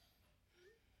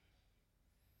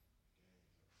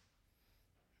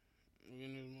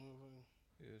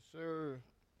Yes, sir.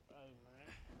 Hey,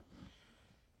 man.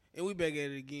 And we back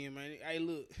at it again, man. Hey,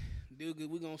 look, dude,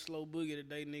 we gonna slow boogie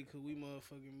today, nigga, cause we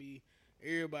motherfucking be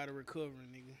everybody recovering,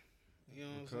 nigga. You know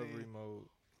what I'm Recovery saying? mode.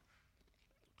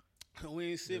 We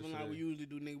ain't sipping like Yesterday. we usually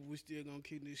do, nigga. But we still gonna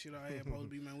keep this shit our ass supposed to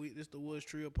be, man. This the Woods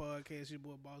Trio podcast. Your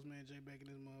boy Boss Man J back in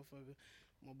this motherfucker.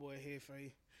 My boy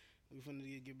Hefe. We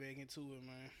finna get back into it,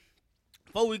 man.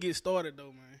 Before we get started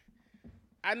though, man,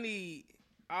 I need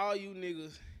all you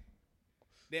niggas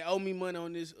that owe me money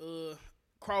on this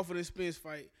Crawford and Spence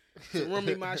fight to run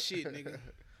me my shit, nigga.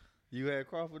 You had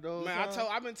Crawford though? Man,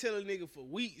 I've been telling nigga for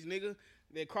weeks, nigga,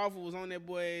 that Crawford was on that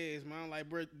boy ass, man. Like,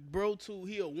 bro, too,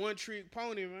 he a one trick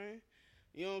pony, man.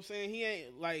 You know what I'm saying? He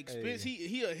ain't like Spence. Hey.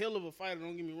 He a hell of a fighter.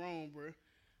 Don't get me wrong, bro.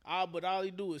 But all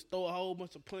he do is throw a whole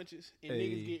bunch of punches and Hey.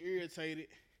 niggas get irritated,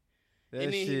 That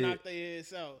and then shit. he knock their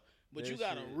ass out. But That you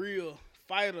got shit. a real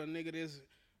fighter, nigga. That's,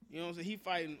 you know what I'm saying? He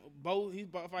fighting both. He's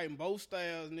fighting both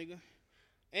styles, nigga.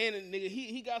 And nigga,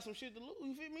 he got some shit to lose.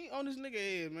 You feel me? On this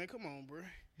nigga ass, man. Come on, bro.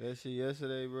 That shit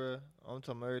yesterday, bro. I'm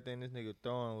talking about everything this nigga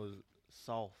throwing was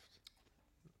soft.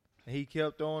 And he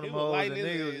kept throwing He them was hoes, lighting and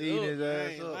his nigga was ass eating up, his man. I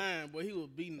ass ain't up. lying, boy. He was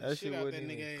beating the That shit shit out that wasn't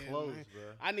nigga even ass, close, man. bro.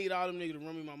 I need all them niggas to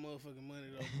run me my motherfucking money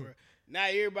though, bro. Now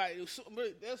everybody,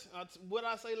 but that's what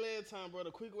I say last time, bro.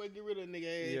 The quick way to get rid of a nigga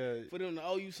ass Yeah. for them to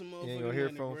owe you some You motherfucking ain't gonna hear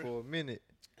money, from him bro. for a minute.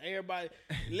 Everybody,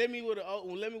 let me with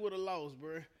a loss,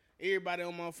 bro. Everybody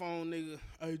on my phone, nigga.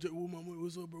 Hey, Jay, what my money?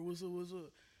 What's up, bro? What's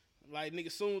up? Like,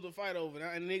 nigga, soon as the fight over,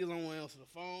 and niggas don't want to answer the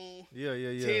phone.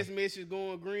 Yeah. Text message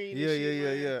going green. Yeah, and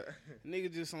shit, yeah. man.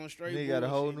 Nigga just on straight. Nigga got a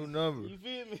whole bullshit. new number. You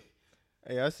feel me?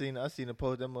 Hey, I seen a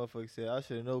post that motherfucker said I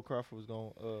should have known Crawford was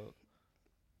gonna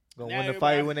Now win the everybody-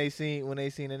 fight when they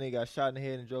seen that nigga got shot in the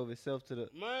head and drove himself to the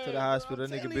Man, to the bro, hospital.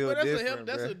 I'm That nigga telling you, built bro, different,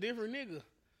 that's bro. a different nigga.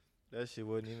 That shit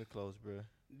wasn't even close, bro.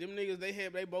 Them niggas,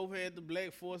 they both had the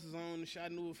black forces on and shit. I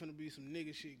knew it finna be some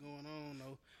nigga shit going on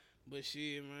though. But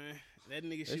shit, man, that nigga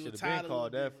They shit should was have tired been of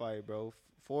called that different. fight, bro.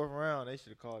 Fourth round, they should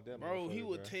have called that. Bro, he motherfucker,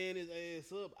 was bro. tearing his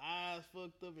ass up, eyes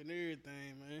fucked up and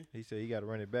everything, man. He said he got to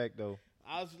run it back though.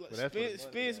 I was like, But that's what it was,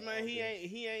 Spence, though, man, all he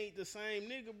day. ain't the same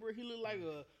nigga, bro. He look like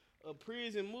a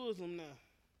prison Muslim now.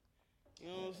 You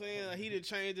know what I'm saying? Like, he done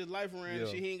changed his life around and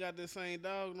Yeah. shit. He ain't got that same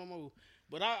dog no more.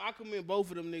 But I commend both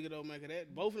of them niggas though, man. Cause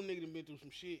both of them niggas done been through some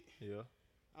shit. Yeah.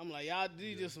 I'm like, y'all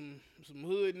these just some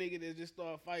hood nigga that just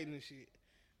start fighting and shit.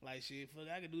 Like, shit, fuck,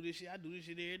 I can do this shit. I do this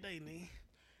shit every day, nigga.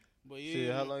 But yeah,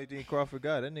 Shit, how long you think Crawford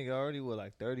got? That nigga already was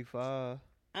like 35.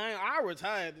 I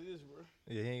retired to this, bro.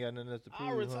 Yeah, he ain't got nothing else to prove.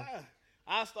 I Huh? retired.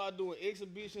 I start doing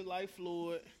exhibitions like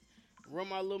Floyd, run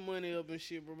my little money up and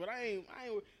shit, bro. But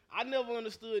I never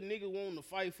understood niggas wanting to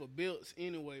fight for belts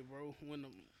anyway, bro. When the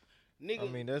nigga,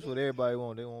 I mean, that's what everybody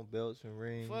want. They want belts and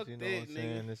rings. Fuck You know that, what I'm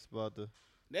saying? nigga. It's about the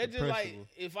That's the just principle. like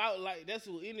if I like that's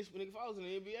what nigga, if I was in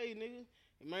the NBA,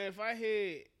 nigga, man, if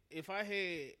I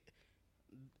had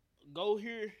go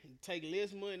here and take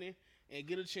less money and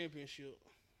get a championship,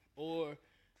 or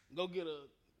go get a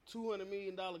 $200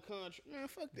 million contract, man,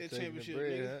 fuck that taking the championship,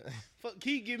 bread, nigga. huh? Fuck,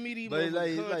 keep giving me these But it's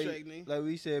motherfucking contract, nigga. like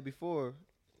we said before,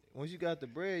 once you got the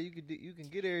bread, you can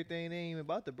get everything. It ain't even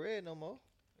about the bread no more.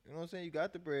 You know what I'm saying? You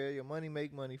got the bread. Your money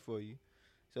make money for you.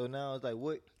 So now it's like,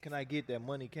 what can I get that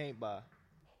money can't buy?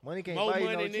 Money can't More buy you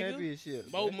money, no nigga.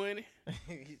 championship. More man. money.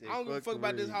 He said, I don't give a "Fuck fuck the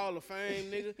about this ring." Hall of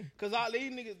Fame, nigga. Cause all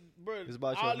these niggas, bro, It's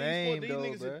about all your these name, these though,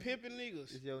 niggas bruh. is pimping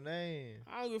niggas. It's your name.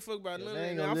 I don't give a fuck about Your none of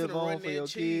name that. gonna I'm live finna on run for that your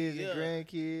cheese. kids Yeah. and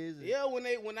grandkids. And Yeah, when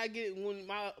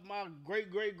my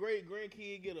great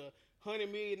grandkid get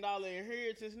 $100 million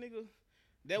inheritance, nigga,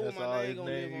 that what That's my all name his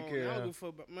gonna name live you on. care, I don't huh? give a fuck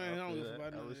about man. I don't give a fuck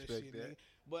about I none of that respect shit, that. nigga.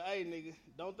 But hey, nigga,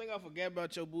 don't think I forgot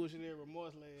about your bullshit and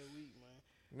remorse last week, man.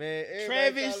 Man, everybody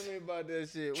Travis- telling me about that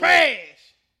shit.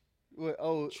 Trash. What?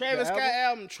 Oh, Travis the Scott album?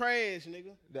 album trash,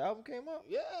 nigga. The album came out.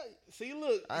 Yeah. See,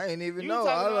 look. I ain't even You know.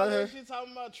 talking All all I that heard, shit,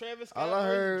 talking about Travis Scott, all I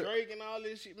heard- Drake, and all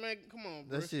this shit, man. Come on,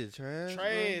 bro. that shit trash.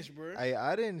 Trash, bro. Hey,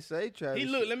 I didn't say Travis. He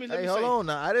look. Let me Hey, say. hold on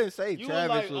now. I didn't say You was Travis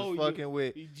like, was oh, fucking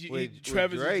with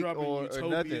Travis is Drake dropping or Utopia.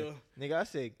 nothing. Nigga, I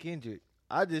said Kendrick.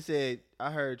 I just said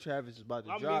I heard Travis was about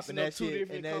to I'm drop mixing and up that two shit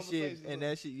different and that shit conversations, and though.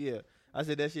 that shit. Yeah, I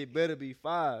said that shit better be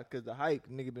fire because the hype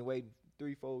nigga been waiting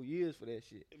 3-4 years for that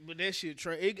shit. But that shit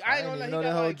trash. I I ain't didn't gonna even lie. He know got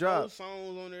that whole like drop. 4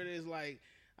 songs on there that's like,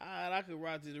 alright, I could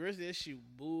rock this. The rest of that shit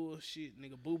bullshit,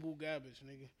 nigga. Boo boo garbage,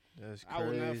 nigga. That's I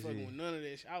was not fucking crazy. with none of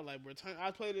that shit. I was like, bro,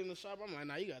 I played it in the shop. I'm like,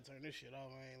 nah, you gotta turn this shit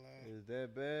off. I ain't lying. Is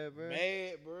that bad, bro?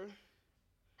 Bad, bro.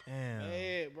 Damn.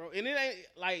 Bad, bro. And it ain't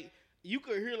like you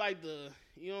could hear like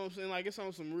you know what I'm saying? Like it's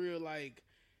on some real like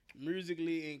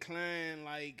musically inclined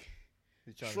like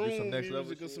You trying to do some shroom next level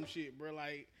music or shit? some shit, bro.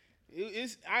 Like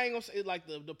it's I ain't gonna say like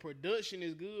the production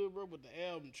is good, bro, but the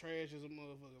album trash as a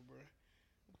motherfucker, bro.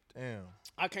 Damn.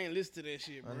 I can't listen to that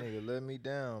shit, My bro. nigga let me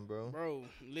down, bro. Bro,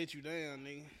 let you down,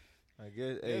 nigga. I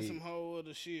guess. That's Hey, some whole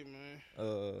other shit,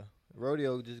 man.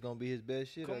 Rodeo just gonna be his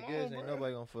best shit. Come I guess on, ain't bro.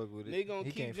 nobody gonna fuck with it. They gonna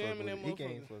he keep can't fuck jamming with that it. He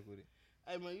can't motherfucker. fuck with it.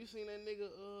 Hey, man, you seen that nigga,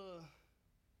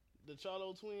 the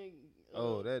Charlo twin?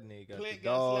 Oh, that nigga got Clint the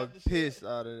got dog slapped the shit piss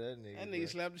out of that nigga. That nigga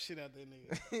slapped the shit out that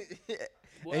nigga.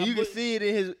 Boy, And you can but see it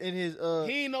in his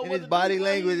he ain't know in what his to body do, bro.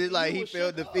 language. He It's like he was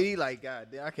felt shook up. defeat. He like, God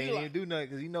damn, I can't He even like- do nothing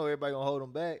because he know everybody gonna hold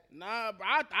him back. Nah, bro.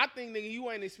 I think, nigga, you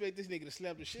ain't expect this nigga to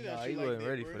slap the shit Nah, out he you like wasn't that,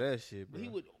 ready bro. for that shit, bro. He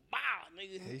would, wow,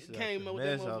 nigga. He He slapped came the up with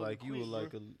that mess out motherfucker like you quick, was like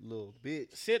bro. a little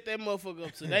bitch. Set that motherfucker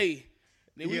up today.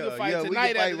 Then we can fight we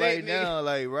tonight can after fight that, right nigga. now,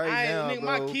 like right I ain't, now, nigga,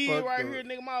 bro. my kid Fuck right the- here,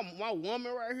 nigga, my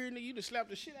woman right here, nigga, you just slapped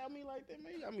the shit out of me like that,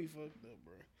 man. You got me fucked up,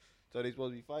 bro. So they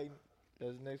supposed to be fighting?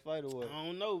 That's the next fight or what? I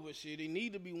don't know, but shit, it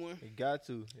need to be one. He got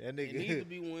to. That It need to nigga,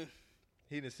 be one.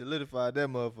 he done solidified that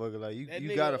motherfucker. Like you That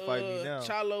nigga, gotta fight me now.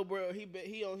 Charlo, bro,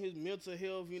 he on his mental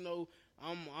health. You know,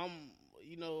 I'm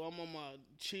on my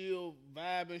chill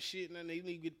vibe and shit. And they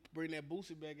need to bring that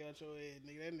Boosie back out your ass,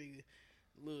 nigga. That nigga,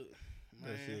 look,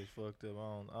 man. That shit is fucked up.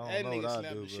 I That don't know nigga what I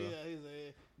slapped do, the bro. shit out his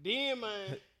ass. Then,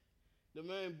 man,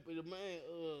 the man,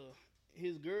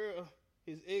 his girl,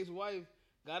 his ex-wife,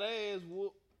 got her ass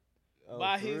whooped Oh,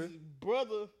 by for his real?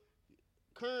 brother,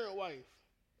 current wife.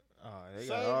 Oh, they Same-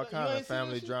 got all you kind ain't of seen that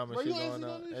family shit? drama Bro, shit you ain't going seen on.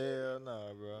 none of this Hell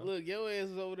nah, bro. Look, your ass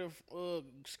is over there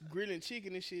grilling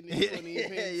chicken and shit. Nigga, wasn't even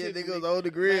paying yeah, attention, niggas nigga. on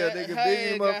the grill, Man, nigga her beating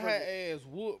ass him got up. her ass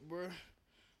whooped, bro. Man,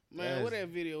 where That's- that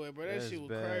video at, bro? That that's shit was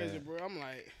bad. crazy, bro. I'm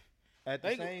like, At the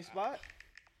they- same spot?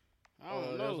 I don't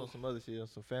That was know. on some other shit, on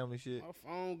some family shit. My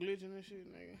phone glitching and shit,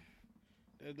 nigga.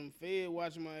 That's them fed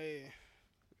watching my ass.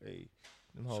 Hey,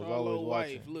 them hoes always Charlo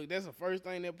watching. wife. Look, that's the first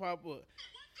thing that pop up.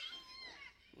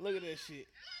 Look at that shit.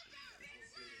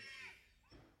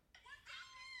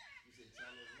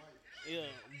 Yeah,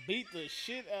 beat the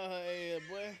shit out her ass,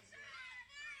 boy.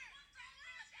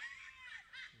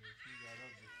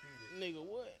 Nigga,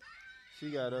 what?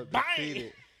 She got up Bang!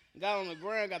 defeated. Got on the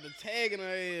ground, got the tag in her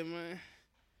head, man.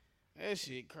 That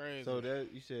shit crazy. So that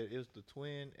you said it was the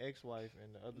twin ex-wife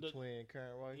and the other The- twin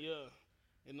current wife. Yeah.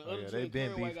 And the Oh, other yeah, two they been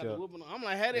current white got beefed the up. whooping on. I'm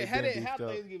like, how They how been how beefed up.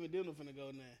 Thanksgiving dinner finna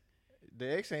go now?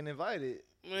 The ex ain't invited.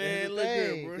 Man, look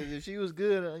good, bro. Because if she was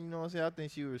good, you know what I'm saying. I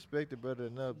think she would respect it better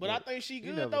enough. But I think she you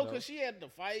good never though, know. cause she had the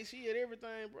fight, she had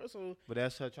everything, bro. So But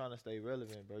that's her trying to stay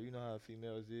relevant, bro. You know how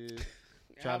females is.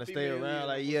 how Trying to stay females around is,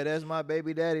 like, bro. yeah, that's my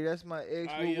baby daddy. That's my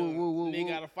ex. Oh, Woo, yeah. woo, woo, woo, Nigga woo.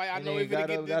 got to fight. I And know then if it got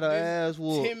get her- this, got her ass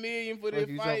whooped. 10 million for Fuck this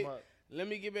you fight, talking about? let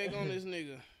me get back on this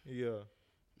nigga. Yeah.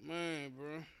 Man,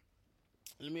 bro.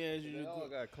 Let me ask you They this all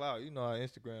quick. got clout. You know how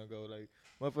Instagram go. Like,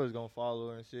 motherfuckers gonna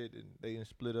follow her and shit. And they done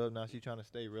split up. Now she trying to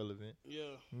stay relevant. Yeah,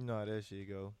 You know how that shit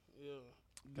go. yeah.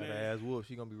 Got her Man, ass whooped.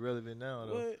 She gonna be relevant now,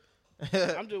 though. what?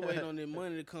 I'm just waiting on this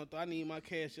money to come through. I need my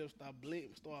cash up start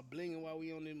blinging while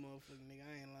we on this motherfucker, nigga.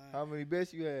 I ain't lying. How many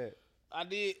bets you had? I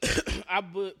did. I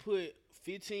put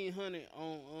 1,500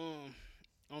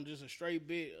 on just a straight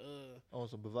bet. On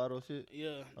some bravado shit?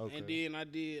 Yeah, Okay. and then I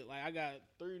did like I got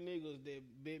 3 niggas that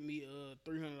bet me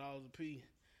 $300 a piece.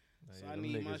 So Yeah, I them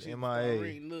need my niggas shit to MIA. start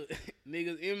ringing. Look,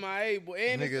 niggas MIA, boy.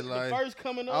 And Niggas it's like- the first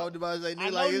coming I up. was about to say, I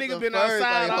know like, it's niggas the been first,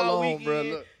 outside like, all hold on, bro. weekend.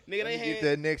 Look, Nigga, let they me had get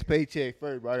that next paycheck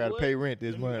first, bro. I gotta What? pay rent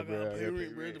this Let me- month, I gotta bro. pay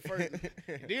rent, bro. The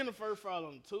first, then the first fall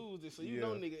on Tuesday, so you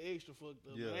know Yeah. nigga extra fucked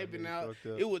up. Yeah, Man, they been niggas out. fucked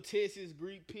up. It was Texas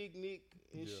Greek picnic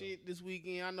and Yeah. shit this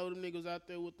weekend. I know them niggas out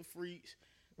there with the freaks.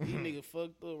 These niggas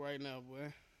fucked up right now,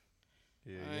 boy.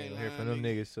 Yeah, I you ain't ain't hear from lying,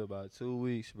 them niggas till about 2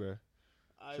 weeks, bro.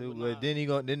 Aight, So, but but nah.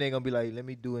 then they gonna be like, let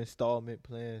me do installment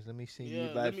plans. Let me send you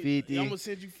about let me- 50. I'm gonna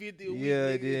send you 50 a week, Yeah,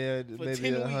 nigga, then for maybe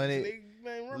 10 100. weeks, nigga.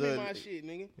 Man, run me Look, my shit,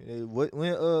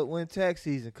 nigga. When tax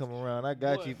season come around, I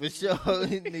got Boy. you for sure.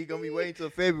 Nigga gonna be waiting till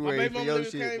My February baby for mama your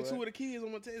nigga shit, came boy. two of the kids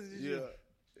on my Texas this year.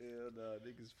 Yeah, nah,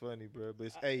 niggas funny, bro.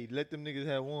 But hey, let them niggas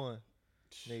have one.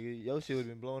 Nigga, your shit would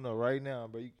been blowing up right now,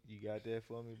 bro. You got that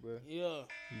for me, bro. Yeah,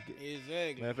 You get,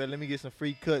 exactly. matter of fact, let me get some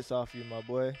free cuts off you, my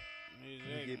boy. Let me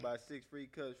Exactly. get about 6 free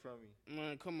cuts from you.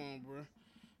 Man, come on, bro.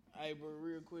 Hey, bro,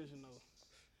 real question though.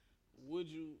 Would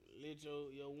you let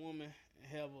your woman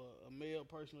have a male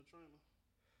personal trainer?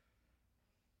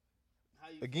 How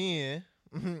you Again,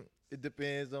 it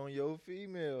depends on your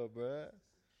female, bro.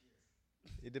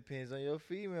 It depends on your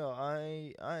female.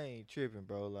 I ain't tripping,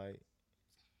 bro. Like,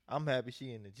 I'm happy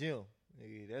she in the gym.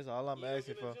 Nigga, that's all I'm You gonna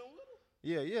asking get in for. the gym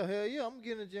with her? Yeah, hell yeah, I'm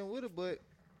getting in the gym with her, but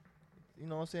you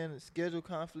know what I'm saying, schedule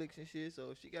conflicts and shit.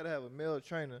 So if she gotta have a male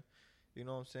trainer, you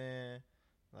know what I'm saying,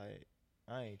 like,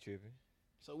 I ain't tripping.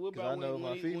 So what 'Cause I about know when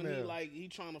my he female. like he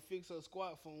trying to fix her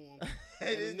squat for him?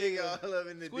 Hey, this nigga all up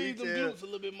in the Squeeze them details. glutes a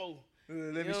little bit more. Let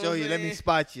You me know show what you. I'm Let me saying?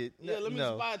 spot you. Yeah, let me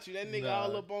No. spot you. That nigga Nah.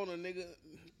 all up on her, nigga.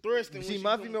 thrusting. See, when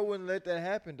my she female wouldn't let that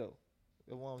happen though.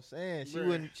 That's what I'm saying. She Bruh.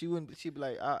 wouldn't. She wouldn't. She'd be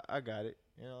like, I got it.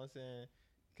 You know what I'm saying?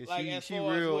 Cause like she as she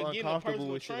far as real what, getting a uncomfortable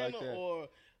personal with shit trainer like that. or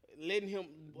letting him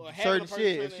or having Certain a personal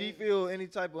shit. trainer. If she feel any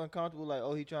type of uncomfortable, like,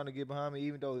 oh, he trying to get behind me,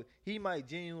 even though he might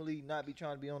genuinely not be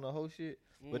trying to be on the whole shit,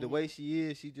 but the way she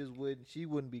is, she just wouldn't. She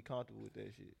wouldn't be comfortable with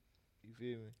that shit. You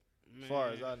feel me? Man, As far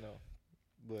as I know,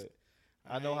 but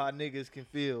I know how niggas can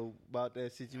feel about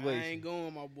that situation. I ain't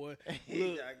going, my boy.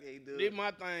 Look, I can't do this it.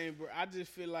 my thing, bro. I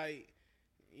just feel like,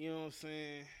 you know what I'm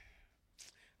saying?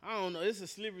 I don't know. It's a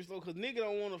slippery slope because nigga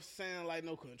don't want to sound like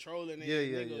no controlling. Yeah,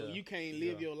 nigga. yeah. You can't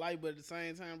live your life, but at the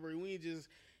same time, bro, we just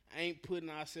ain't putting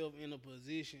ourselves in a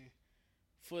position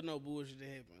for no bullshit to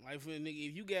happen. Like for a nigga,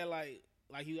 if you got like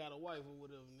you got a wife or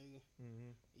whatever, nigga,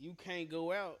 you can't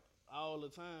go out all the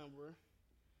time, bro.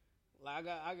 Like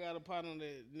I got a partner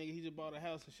that nigga, he just bought a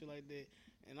house and shit like that.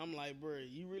 And I'm like, bro,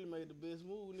 you really made the best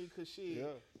move, nigga, cause shit.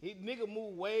 He nigga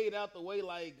moved way out the way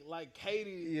like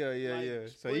Katie. Yeah.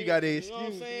 So Spring, you got the you excuse. know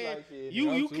what I'm saying? Like, shit, you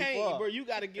I'm can't, too far. bro. You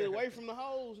gotta get away from the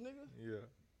hoes, nigga.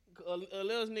 Yeah.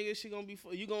 Unless nigga, she gonna be,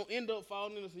 you gonna end up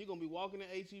falling in this. You gonna be walking in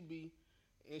HEB,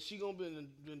 and she gonna be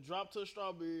drop to the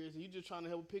strawberries, and you just trying to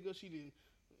help her pick up. She didn't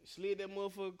slid that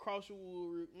motherfucker across your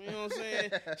wood. You know what I'm saying?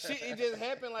 Shit, it just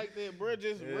happened like that, bro.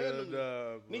 Just randomly.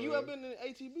 Nigga, you ever been in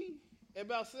HEB at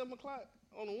about 7 o'clock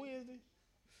on a Wednesday?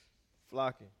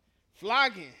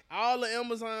 Flocking. All the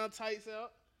Amazon tights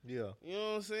out. Yeah. You know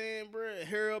what I'm saying, bro?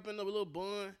 Hair up in the little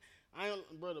bun.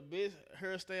 Bro, the best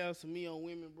hairstyles to me on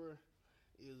women, bro,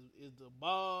 is the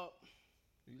bob.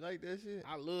 You like that shit?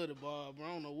 I love the bob, bro.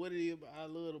 I don't know what it is, but I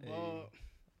love the bob.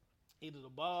 Either the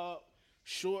bob,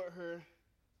 short hair,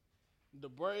 the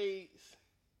braids.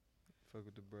 Fuck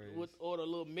with the braids. Or the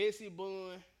little messy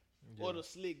bun, or the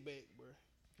slick back, bro.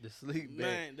 The slick back.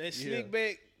 Man, that slick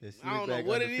back, Slick I don't know back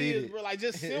what undefeated. it is, bro. Like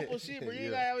just simple shit, bro. You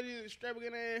ain't Yeah. got all these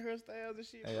extravagant ass hairstyles and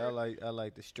shit, Hey, bro. I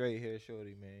like the straight hair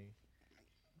shorty, man.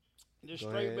 Just Go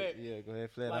straight ahead. back. Yeah, go ahead,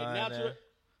 flat Like iron natural that.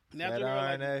 Flat hair,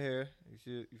 iron like, that hair.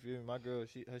 You feel me? My girl, her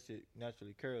shit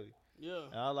naturally curly. yeah.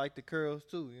 And I like the curls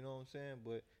too, you know what I'm saying?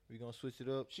 But we gonna switch it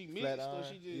up. She Flat mixed or iron.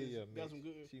 she just got got some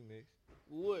good. She mixed.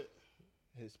 What?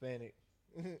 Hispanic.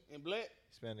 And black?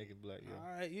 Hispanic and black, yeah.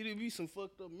 All right, you did be some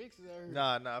fucked up mixes out here.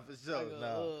 Nah, for sure.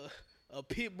 Like a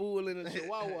pit bull and a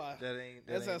chihuahua.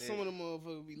 That's how ain't some it. of them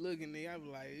motherfuckers be looking. I be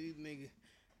like, these nigga,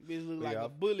 bitch look Yeah, like a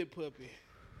bullet puppy.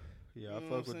 Yeah, You I know fuck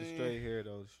what I'm with the saying? straight hair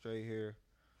though. Straight hair.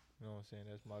 You know what I'm saying?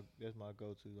 That's my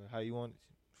go to. Like how you want it?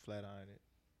 Flat iron it.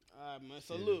 All right, man.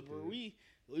 So Yeah, look, bro, good.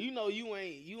 you know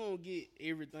you don't get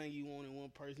everything you want in one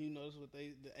person. You know that's what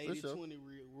the 80-20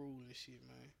 rule and shit,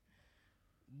 man.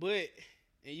 But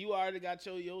and you already got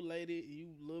your lady,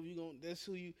 that's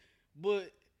who you.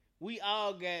 But we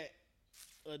all got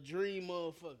a dream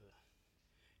motherfucker.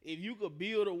 If you could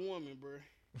build a woman,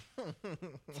 bro,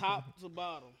 top to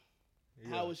bottom,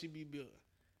 how would she be built?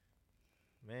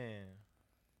 Man,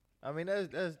 I mean that's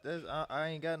I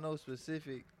ain't got no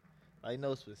specific,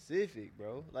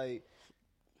 bro. Like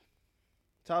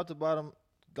top to bottom,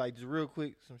 like just real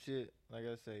quick, some shit. Like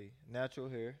I say, natural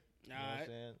hair. You know what I'm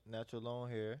saying? Natural long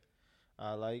hair.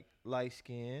 I like light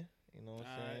skin. You know what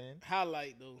I'm saying? How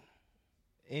light though?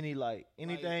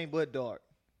 Anything but dark.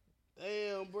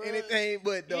 Damn, bro. Anything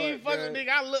but dark. You ain't fucking bruh. nigga.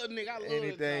 I love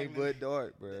Anything that but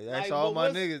dark, bro. That's Like, all but my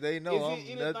what's- niggas. They know Is I'm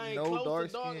it anything no close dark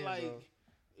to dark, skin,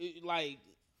 like,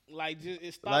 bro. like just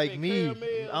it stop Like at me,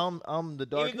 caramel? I'm the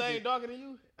darkest. Anything darker than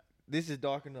you? This is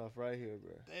dark enough right here,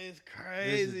 bro. That's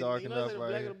crazy. This is dark you know enough the right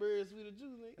black here. of the berry is sweet of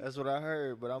juice, nigga. That's what I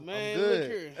heard, but I'm Man, look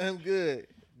good. here. I'm good.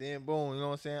 Then boom, you know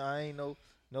what I'm saying? I ain't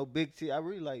no big titties. I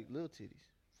really like little titties,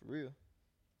 for real.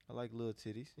 I like little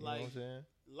titties. You know what I'm saying?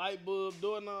 Light bulb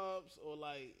doorknobs or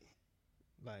like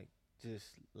just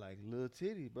like little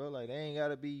titties, bro. Like they ain't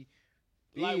gotta be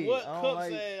big. like what I don't cups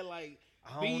like, had like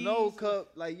I don't know bees?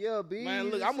 cup. Like bees. man,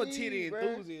 look, and I'm a seeds, titty bro.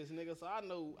 enthusiast, nigga. So I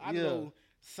know Yeah. know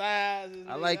sizes.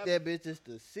 I nigga. like that bitch just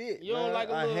to sit. You don't bruh. like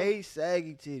a I little- hate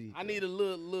saggy titties. I need a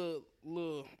little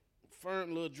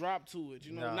firm little drop to it.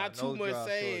 You know, Nah, not no too much drop,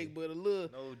 sag, shorty. but a little.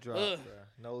 No drop, uh, bruh.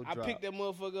 No I drop. pick that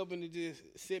motherfucker up and it just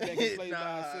sit back and play by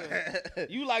Nah. itself.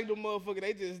 You like the motherfucker?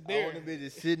 They just I there. want them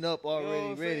bitches sitting up already, what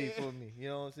I'm ready saying? for me. You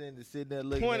know what I'm saying? Just sitting there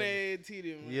looking. Point at me. ass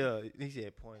titty, man. Yeah, he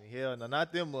said pointy. Hell no,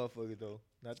 not them motherfuckers though.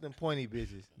 Not them pointy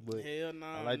bitches. But Hell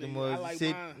nah. I like them nigga. I motherfuckers like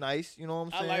sit mine. nice. You know what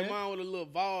I'm I saying? like mine with a little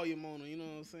volume on it. You know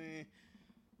what I'm saying?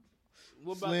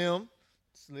 What about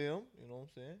Slim. You know what I'm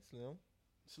saying?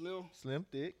 Slim?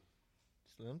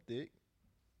 Slim thick.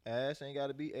 Ass ain't got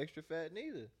to be extra fat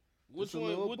neither. Which Just a one?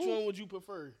 little Which boost. one would you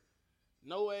prefer?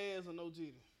 No ass or no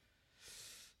titty?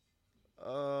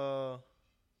 I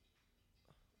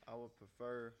would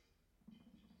prefer.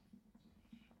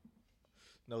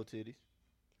 No titties.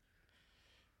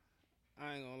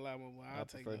 I ain't gonna lie, my boy. I'll I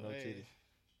take prefer no no ass.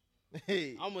 titties.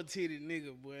 Hey, I'm a titty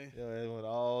nigga, boy. yo, that one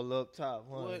all up top,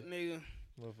 huh? What, nigga?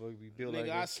 Motherfucker be built Nigga,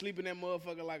 like I that. sleep in that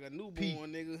motherfucker like a newborn, Pee.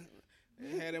 nigga.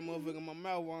 And had that motherfucker in my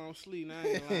mouth while I'm sleeping. I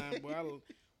ain't lying, boy.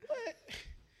 What?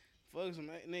 Fuck some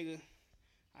nigga.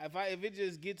 If it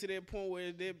just get to that point where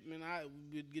it's that, man, I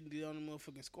would get on the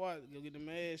motherfucking squat, go get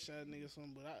the ass shot, nigga,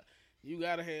 something. But you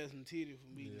gotta have some titty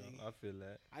for me, Yeah, nigga. I feel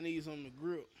that. I need something to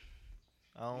grip.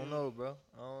 I don't know, bro.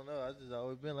 I don't know. I just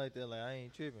always been like that. Like I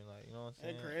ain't tripping. Like you know what I'm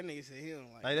saying. That crazy nigga said he don't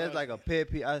Like that's like a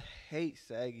pet peeve. I hate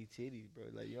saggy titties, bro.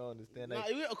 Like you don't understand. Like,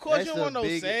 of course that's you don't want the no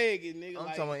big- saggy, nigga. I'm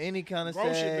like, talking about any kind of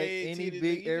grocery sag, bag any titties,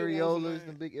 big nigga, you just want some, areolas,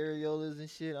 the big areolas and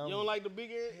shit. you don't like the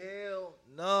big ass? Hell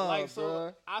no, Like, so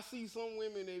bro. I see some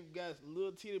women that got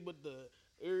little titty, but the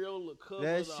areola cover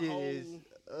That the shit whole is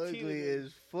ugly titty.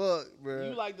 as fuck, bro.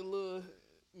 You like the little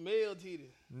male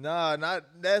titty. Nah, not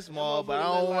that small, but I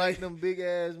motherfucker don't look like like- them big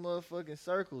ass motherfucking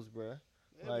circles, bro.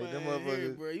 That Like them man here,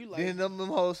 motherfuckers. bro. You like Then them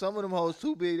hoes, some of them hoes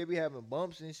too big. They be having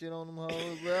bumps and shit on them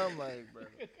hoes, bro. I'm like, bro,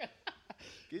 get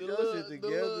The your little- shit the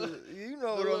together. little- You know the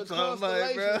what I'm little talking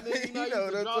about, bro. constellation, nigga, you know, You know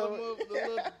what I'm draw talking them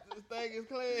about. up, the little thing is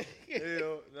clear.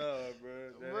 Hell no,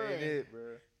 bro. That Bruh. ain't it, bro.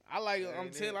 I like. That I'm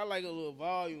ain't telling. it. I like a little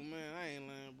volume, man. I ain't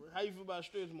lying, bro. How you feel about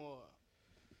stretch marks?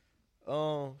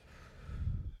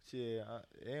 Shit,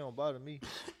 it don't bother me.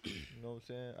 You know what I'm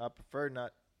saying? I prefer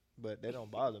not, but they don't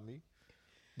bother me.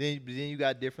 Then you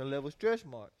got different level stretch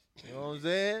marks. You know what I'm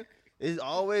saying? It's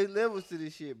always levels to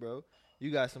this shit, bro.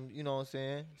 You got some, you know what I'm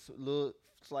saying? Some little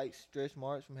slight stretch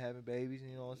marks from having babies.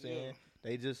 You know what I'm saying?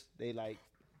 Yeah. They like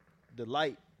the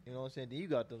light. You know what I'm saying? Then you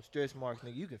got them stretch marks,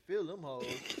 nigga. You can feel them hoes.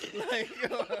 Like,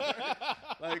 yo,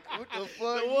 like what the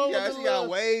fuck? She got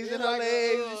waves in her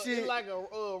legs and shit. It's like a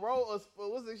roll.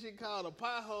 What's this shit called? A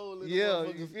pothole. In the Yeah,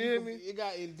 motherfucker. you feel me? It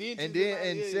got indentions. And then in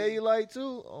and it. cellulite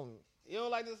too. You don't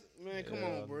like this, man? Come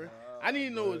Hell on, bro. nah, I need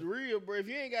to know bro. it's real, bro. If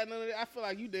you ain't got none of that, I feel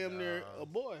like you damn near Nah. a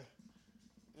boy.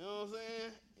 You know what I'm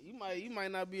saying? You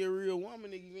might not be a real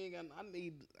woman, nigga. You ain't got.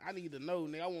 I need to know,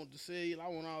 nigga. I want the cellulite. I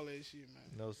want all that shit, man.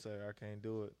 No sir, I can't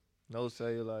do it. No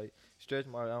cellulite, stretch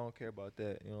mark. I don't care about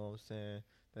that. You know what I'm saying?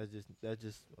 That's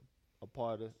just a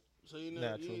part of. So you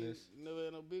never, Naturalness. you never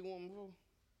had no big woman before?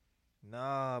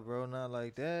 Nah, bro, not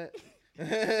like that.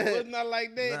 But not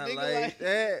like that, Not nigga. like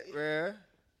that, bro.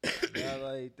 Not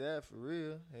like that for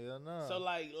real. Hell no. So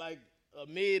like a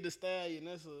mid to stallion.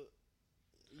 That's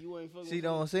a you ain't fucking. See, with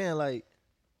know what I'm saying? Like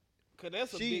Cause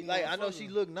that's a she, big. like I know she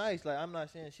motherfucker. look nice. Like I'm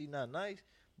not saying she not nice,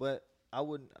 but I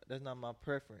wouldn't. That's not my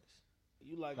preference.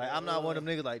 You like I'm not one of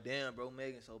them niggas like, damn, bro,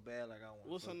 Megan so bad. Like I want.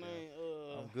 What's her name?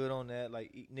 I'm good on that.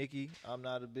 Like Nikki, I'm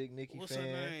not a big Nikki What's fan.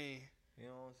 her name? You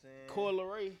know what I'm saying?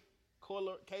 Kayla Ray.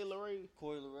 Kayla Ray.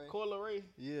 Kayla Ray.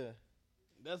 Yeah.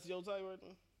 That's your type right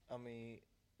there. I mean,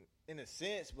 in a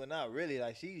sense, but not really.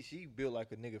 Like she built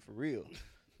like a nigga for real.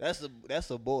 That's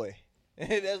a boy.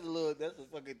 That's a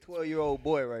fucking 12-year-old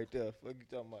boy right there. Fuck you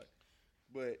talking about?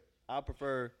 But I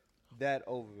prefer that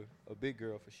over a big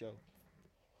girl for sure.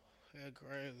 That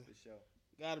crazy. For sure.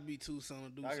 Gotta be too something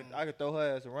to do something. I could throw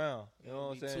her ass around. You know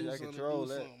what I'm Gotta be saying? two I something to control do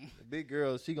that. something. The big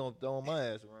girl, she gonna throw my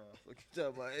ass around. Fuck you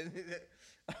talking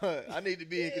about? I need to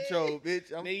be in control,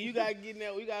 bitch. Nigga, you gotta get in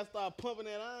there. We gotta start pumping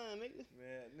that iron, nigga.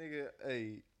 Man, nigga,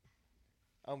 hey,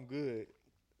 I'm good.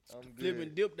 I'm good. Flip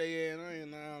and dip they ass. I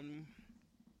ain't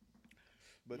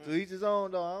But to each his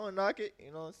own, though. I don't knock it.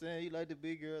 You know what I'm saying? You like the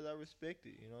big girls, I respect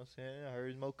it. You know what I'm saying? I heard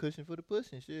it's more cushion for the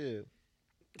pushing, shit.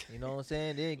 You know what I'm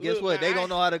saying? Then guess Look, what? man, They gonna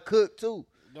know how to cook too.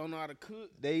 don't know how to cook.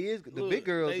 They is the Look, big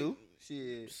girls they- do.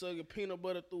 Shit. Sucking peanut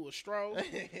butter through a straw.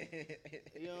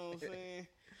 You know what I'm saying?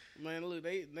 Man, look,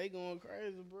 they going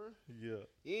crazy, bro. Yeah.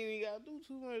 You ain't even gotta do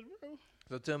too much, bro.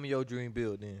 So tell me your dream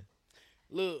build then.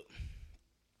 Look,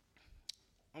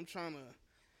 I'm trying to,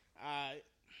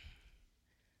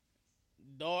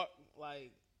 dark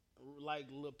like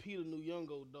Lupita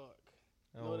Nyong'o dark.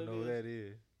 I Know don't what know it who that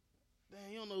is.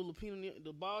 Damn, you don't know Lupita,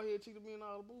 the bald head chick that be in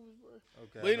all the movies, bro.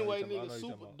 Okay. But anyway, nigga,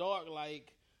 super dark,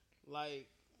 like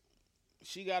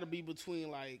she got to be between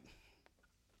like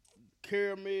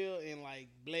caramel and like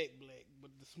black,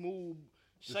 but the smooth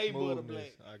shape of the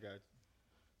black. I got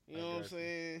you. You know I what I'm got you.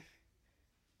 saying?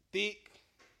 Thick,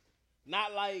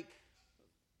 not like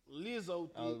Lizzo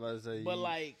I was thick, about to say, but you-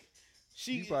 like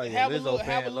she you probably a have a Lizzo little,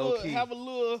 fan, low-key.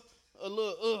 a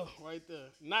little right there.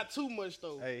 Not too much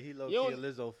though. Hey, he low You key a don't-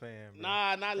 Lizzo fan, bro.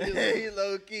 Nah, not Lizzo. he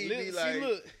low key be See, like,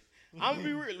 look, I'm gonna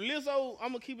be real. Lizzo, I'm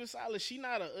gonna keep it solid. She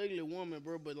not an ugly woman,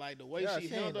 bro, but like the way Yeah, she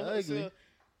she ain't handle ugly. herself,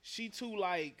 she too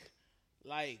like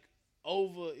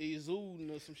over exuding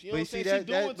or some shit. You know but you what see I'm saying? that, She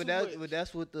doing but too that, much. but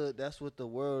that's what the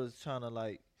world is trying to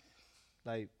like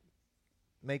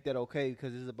make that okay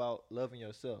because it's about loving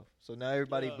yourself. So now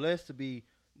everybody Yeah. blessed to be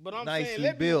But I'm nicely saying,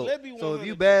 let built. be So if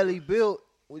you 100, badly built,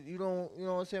 you don't, you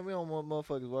know what I'm saying? We don't want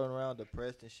motherfuckers running around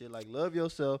depressed and shit. Like, love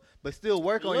yourself, but still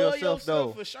work on love yourself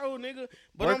though. for sure, nigga.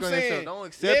 But Work I'm on saying, yourself. Don't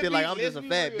accept it like I'm let's just a be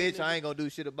fat real, bitch. nigga. I ain't gonna do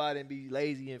shit about it and be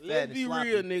lazy and fat Let's and be sloppy.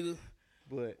 real, nigga.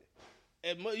 But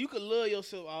You can love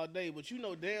yourself all day, but you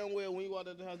know damn well when you walk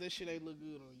out the house, that shit ain't look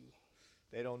good on you.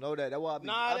 they don't know that. That's why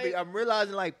Nah, I'm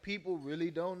realizing like people really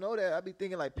don't know that. I be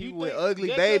thinking like people You with think ugly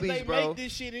just 'cause babies, they bro. make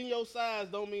this shit in your size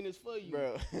don't mean it's for you,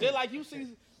 Bro. Just like you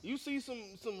see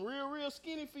some real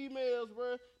skinny females,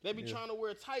 bro. They be Yeah. trying to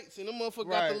wear tights, and them motherfuckers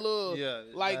got the little yeah,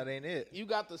 like that ain't it. you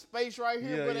got the space right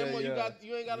here, Yeah, but yeah.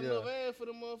 you ain't got Yeah. enough ass for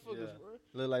them motherfuckers, Yeah. bro.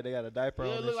 Look like they got a diaper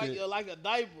Yeah, on it and look shit. like a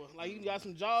diaper, like you got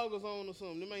some joggers on or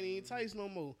something. Them ain't even tights no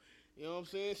more. You know what I'm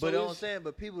saying? But you know what I'm it's- saying,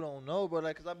 but people don't know, bro.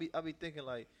 Like, cause I be thinking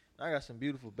like, I got some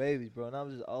beautiful babies, bro, and I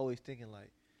was just always thinking like,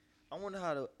 I wonder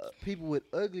how the people with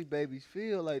ugly babies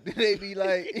feel. Like, do they be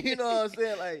like, you know what I'm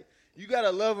saying? Like, you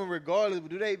gotta love them regardless, but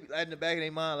do they be like in the back of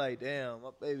their mind like, damn, my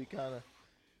baby kind of.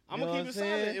 I'm gonna keep it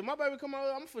silent. If my baby come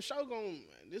out, I'm for sure gonna.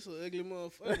 This an ugly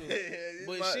motherfucker.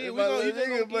 But shit, we gonna you just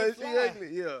gonna get fly. Ugly.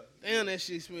 Yeah. Damn, that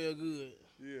shit smell good.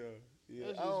 Yeah. Yeah. That I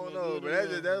shit don't smell know, good but as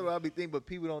that's hell. what I be thinking. But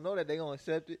people don't know that they gonna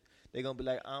accept it. They gonna be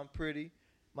like, I'm pretty.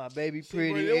 My baby See,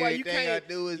 pretty. bro, that's why you Everything I can't-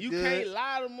 do is You good. can't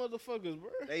lie to motherfuckers, bro.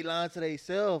 They lying to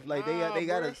themselves. Like they Nah,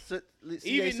 gotta bruh. see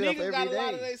Even themselves niggas every got a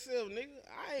lot day. of themselves,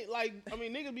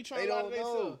 nigga. Niggas be trying They to lie to don't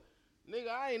know. themselves. Nigga,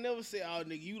 I ain't never said, oh,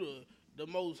 nigga, you the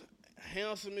most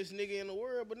handsomest nigga in the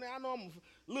world. But now I know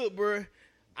look, bro.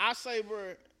 I say,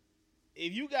 bro,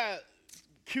 if you got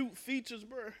cute features,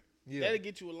 bro, Yeah. that'll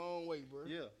get you a long way, bro.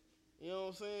 Yeah. You know what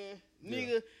I'm saying? Yeah.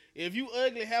 Nigga, if you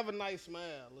ugly, have a nice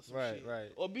smile or some Right, shit.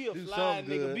 right. Or be a Do fly something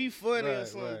nigga. good. Be funny or Right,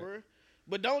 something, right. bro.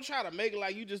 But don't try to make it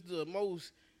like you just the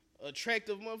most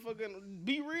attractive motherfucker.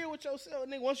 Be real with yourself,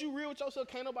 nigga. Once you real with yourself,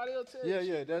 can't nobody else tell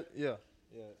you. Yeah.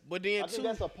 But then I think too,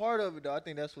 that's a part of it though. I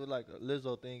think that's what like a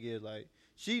Lizzo thing is. Like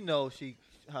she knows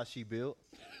how she built,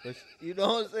 but you know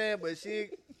what I'm saying. But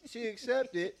she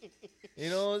accepted. You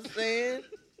know what I'm saying?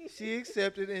 She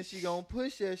accepted and she gonna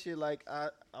push that shit. Like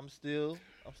I'm still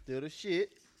the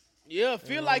shit. yeah, You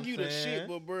feel know like what you I'm the saying? shit,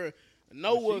 but bro,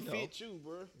 know But what she know. fit you,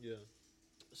 bro. Yeah.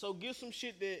 So get some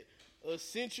shit that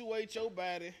accentuate your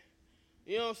body.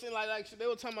 You know what I'm saying? Like they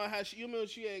were talking about how you remember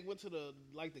she had went to the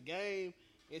game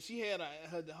and she had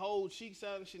the whole cheeks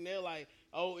out and shit. And they're like,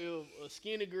 oh, if a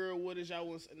skinny girl would, y'all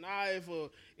was nah. If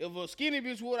a skinny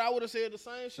bitch would, I would have said the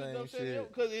same shit. You know what I'm Same saying? shit.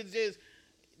 Because it's just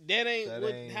that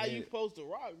ain't how you it. supposed to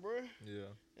rock, bro. Yeah. You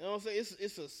know what I'm saying?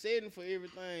 It's a setting for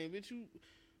everything, bitch.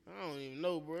 I don't even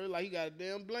know, bro. Like you got a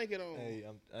damn blanket on. Hey,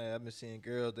 I've been seeing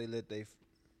girls. They let they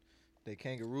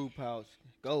kangaroo pouch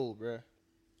go, bro.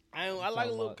 I like a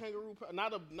talking little about- kangaroo,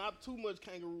 not too much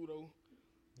kangaroo though.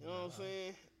 You know what I'm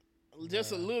saying?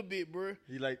 Just a little bit, bro.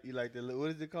 You like the what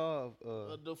is it called?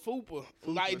 The fupa, Fupa,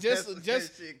 like that's what that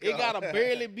shit it gotta called.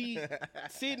 barely be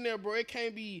sitting there, bro. It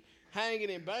can't be hanging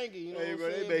and banging. You know Hey, what bro,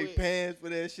 I'm they saying? make But- pants for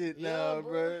that shit Yeah, now,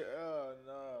 bro. bro. Oh,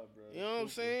 nah, bro. you know what I'm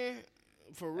saying?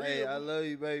 For real, Hey, I bro. love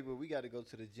you, baby, but we got to go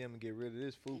to the gym and get rid of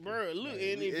this food. Bro, look, and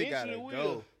it gotta eventually we go.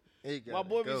 will. It My gotta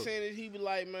boy go. be saying that he be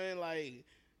like, man, like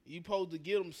you supposed to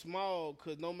get them small,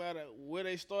 cause no matter where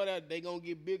they start at, they gonna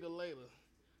get bigger later.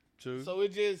 True. So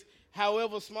it just,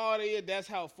 however small they is, that's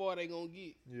how far they gonna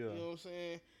get. Yeah. You know what I'm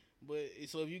saying? But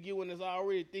so if you get one that's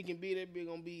already thick and big, that big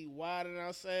gonna be wide and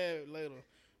outside later.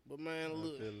 But man, I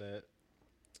look, feel that.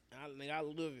 I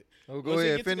love it. Oh, go Once you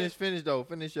ahead. get to Finish though.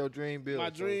 Finish your dream build. My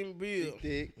So, dream build.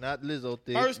 thick, not Lizzo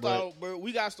thick. First but, off, bro,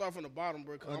 we gotta start from the bottom,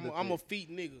 bro. Cause Under I'm a thick.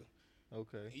 feet nigga.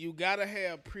 Okay. You gotta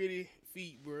have pretty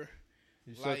feet, bro.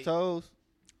 You like- suck toes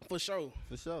For sure.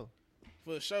 for sure.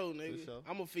 For sure, nigga. For sure.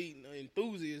 I'm a feet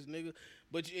enthusiast, nigga.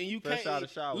 But you Fresh can't out the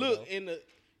shower, look though.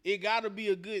 it gotta be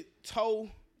a good toe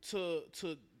to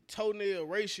toenail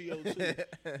ratio too.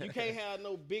 You can't have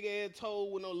no big ass toe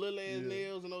with no little ass Yeah.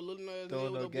 nails and no little ass nails Throwing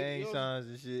with no no big, gang you know? signs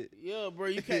and shit. Yeah, bro,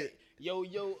 you can't.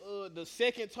 The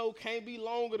second toe can't be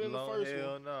longer than Long, the first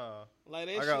hell one. nah. Like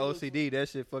that I got shit OCD. That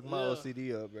shit fucked my Yeah.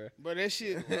 OCD up, bro. Bro, that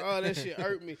shit, that shit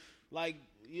hurt me. Like,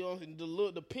 you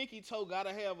know, the pinky toe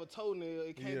gotta have a toenail.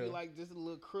 It can't be Yeah. like just a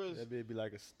little crust. That bitch be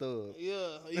like a stub.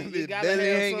 Yeah, That you bitch gotta barely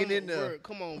have hanging something, in there. bro.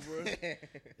 Come on, bro.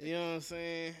 You know what I'm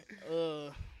saying?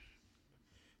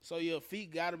 So your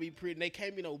feet gotta be pretty. They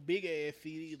can't be no big ass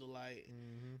feet either. Like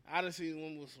I done seen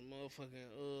one with some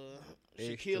motherfucking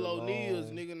Extra Shaquille O'Neal's,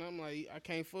 long. nigga, and I'm like, I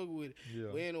can't fuck with it. Yeah.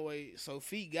 But anyway, so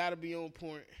feet gotta be on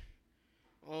point.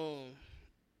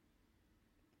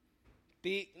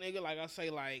 Thick, nigga, like I say,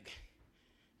 like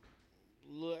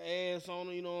little ass on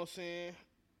her, you know what I'm saying?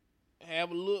 Have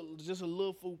just a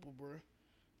little fupa, bro.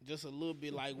 just a little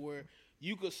bit like where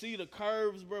you could see the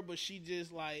curves, bro, but she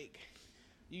just like,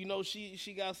 you know,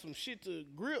 she got some shit to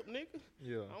grip, nigga.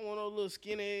 Yeah. I want no little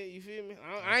skinny, you feel me?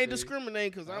 I ain't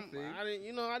discriminating because I didn't,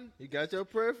 you know, I You got your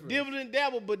preference. dibble and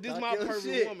dabble, but this Talk my your perfect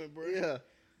shit. woman, bro. Yeah.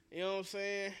 You know what I'm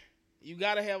saying? You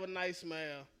gotta have a nice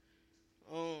smile.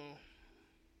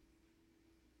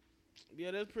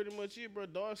 Yeah, that's pretty much it, bro.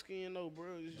 Dark skin though, bro.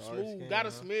 Dark Smooth. skin, Gotta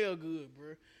huh? smell good,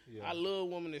 bro. Yeah. I love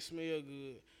women that smell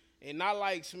good. And not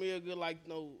like smell good like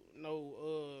no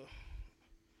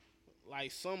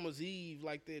like summer's eve,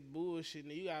 like that bullshit.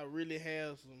 Nigga. You gotta really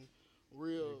have some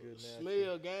real Good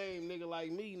smell game, nigga,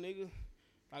 like me, nigga.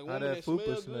 Like How women that that smell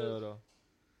fupa smell good. though?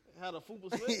 How the fupa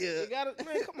smell? Yeah. They gotta,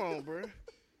 man, come on, bro.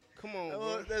 Come on,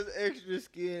 bro. That's extra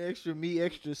skin, extra meat,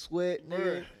 extra sweat, nigga.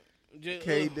 Bruh. Just,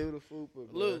 Can't do the fupa, bro.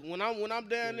 look, when I'm down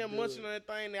there Can't do munching it. on that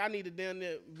thing, I need to down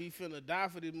there be finna die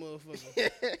for this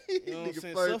motherfucker. You know what I'm Nigga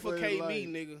saying? first Suffocate life. me,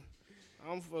 nigga.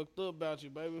 I'm fucked up about you,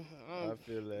 baby. I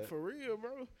feel that. For real,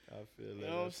 bro. I feel that. You know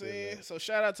what I I'm feel saying? that. So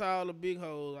shout out to all the big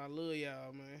hoes. I love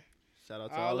y'all, man. Shout out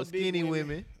to all all the the big skinny women.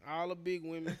 women. All the big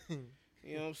women.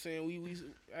 You know what I'm saying? We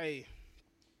hey.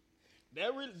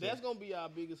 That's gonna be our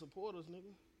biggest supporters,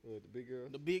 nigga. What, the big girl?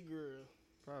 The big girl.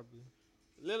 Probably.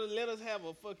 Let us have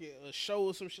a fucking show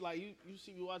or some shit like you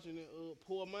see me watching the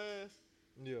Poor Minds.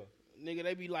 Yeah. Nigga,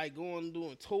 they be like doing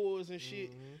tours and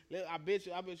shit. Mhm. I bet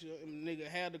you, nigga,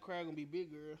 half the crowd gonna be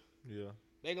big girl. Yeah.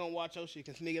 They gonna watch your shit,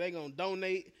 cause nigga, they gonna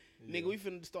donate. Yeah. Nigga, we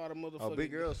finna start a motherfucker. Oh,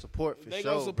 big girl support for They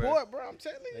sure. gonna support, bro. I'm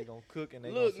telling They you. gonna cook and they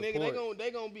Look, gonna nigga, support.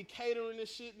 they gonna be catering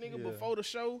this shit, nigga, Yeah. before the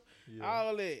show. Yeah.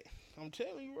 All that. I'm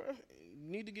telling you, bro. You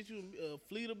need to get you a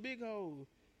fleet of big hoes.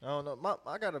 I don't know.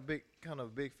 I got a big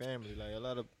family. Like a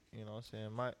lot of, you know what I'm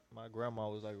saying. My grandma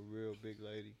was like a real big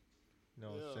lady. You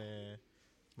know what I'm Yeah. saying.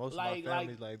 Most Like- of my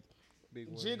family's like big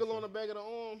women. Jiggle so- on the back of the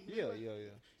arm.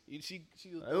 Yeah. She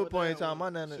was At one point in throwing time, my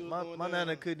down nana, with it. She was my throwing nana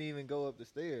down. couldn't even go up the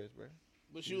stairs, bro.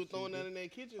 But she was throwing that in that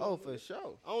kitchen. Oh, bro. for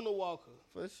sure. On the walker.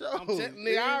 For sure.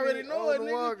 Nigga, I already know on it, the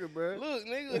nigga. walker, bro. Look,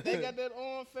 nigga, if they got that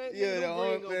arm fat, Yeah, nigga, the them arm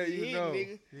brain gonna fat, be you hitting, know.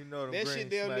 nigga. You know them That brains shit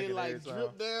down there smacking like every drip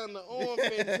time. down the arm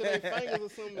fat into their fingers or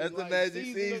something. That's the like magic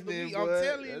seasoning up the seasoning, meat. boy. I'm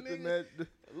telling you, That's nigga. the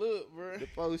Look, bro. the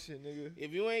potion, nigga.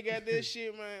 If you ain't got that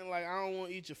shit, man, like I don't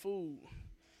want to eat your food.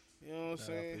 You know what I'm Nah,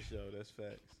 saying? for sure. That's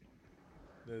facts.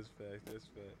 That's facts.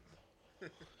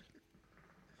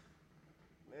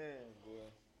 Man, boy.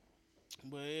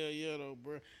 But yeah, though,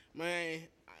 bro. Man,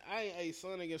 I ain't ate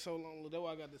Sonic in so long. That's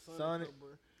why I got the Sonic, cup, bro.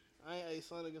 I ain't ate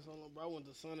Sonic in so long, bro. I went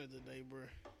to Sonic today, bro.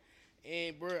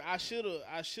 And bro, I shoulda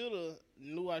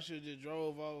knew I shoulda just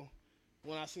drove off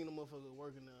when I seen the motherfuckers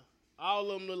working there.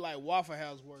 All of them look like Waffle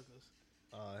House workers.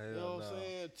 Oh, hell You know what no. I'm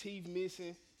saying? Teeth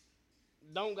missing.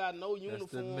 Don't got no the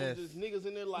uniform. mess. Just niggas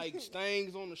in there like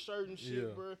stains on the shirt and shit, Yeah.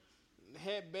 bro.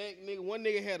 Hat back, nigga. One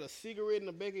nigga had a cigarette in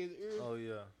the back of his ear. Oh,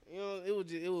 yeah. You know, it was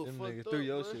Them fucked niggas up, threw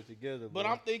your bro. shit together, But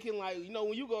bro. I'm thinking like, you know,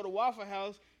 when you go to Waffle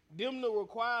House, them the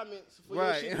requirements for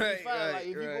Right, your shit to be fine. right, Like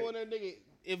if you right. go in there, nigga,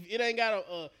 if it ain't got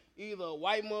either a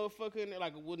white motherfucker in there,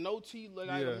 like with no teeth, like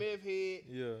a Yeah. meth head,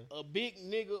 Yeah. a big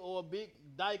nigga or a big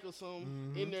dyke or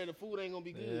something in there, the food ain't gonna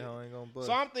be good. Yeah, I ain't gonna bust.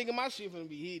 So I'm thinking my shit finna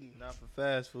be hidden. Not for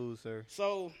fast food, sir.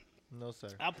 So No, sir.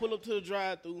 I pull up to the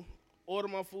drive-thru, order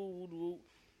my food, woo-woo.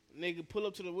 Nigga pull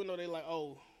up to the window, they like,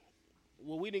 oh,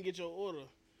 well, we didn't get your order.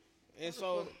 And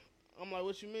so I'm like,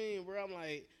 what you mean, bro? I'm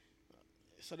like,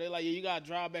 so they like, yeah, you gotta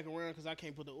drive back around because I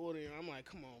can't put the order in. I'm like,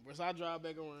 come on, bro. So I drive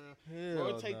back around. Bro,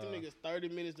 Hell it take them nah. niggas 30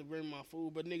 minutes to bring my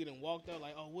food, but nigga done walked out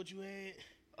like, oh, what you had?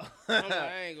 I'm like,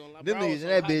 I ain't gonna lie. Them bro, I was niggas in so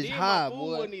that hot. bitch Then high, my food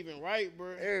boy. wasn't even right,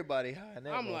 bro. Everybody high in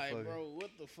that I'm motherfucker. like, bro, what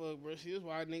the fuck, bro? See, this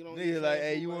why nigga don't eat Nigga like, fast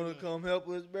hey, food you right wanna now. come help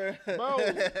us, bro? Bro,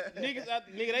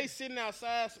 nigga, they sitting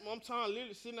outside. I'm telling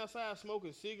literally sitting outside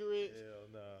smoking cigarettes,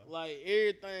 Hell nah. like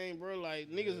everything, bro. Like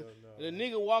niggas, Hell nah. the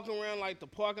nigga walking around like the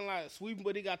parking lot sweeping,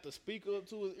 but he got the speaker up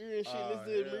to his ear and shit. Oh, Listen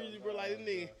to the hell music, bro. nah, Like this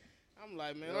nigga, nah. I'm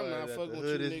like, man, Yo, I'm not at fucking the with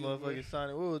you, hood, this niggas, bro. motherfucking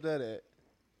Sonic. Where was that at?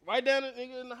 Right down,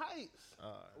 nigga, in the Heights,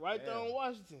 Oh, right there damn. on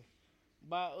Washington,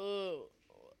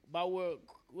 by where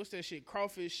what's that shit?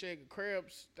 Crawfish Shack,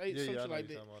 crabs, steak, Yeah, some yeah, I shit know like you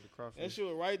that. talking about the crawfish. That shit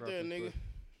was right there, crawfish nigga. place.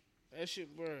 That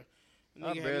shit, bro. I Nigga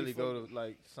had me barely go fucking- to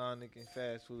like Sonic and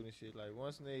fast food and shit. Like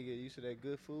once nigga get used to that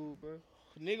good food, bro,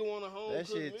 Nigga want a home that cooked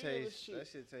shit meal and tastes shit. that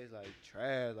shit tastes like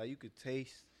trash. Like you could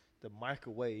taste the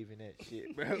microwave in that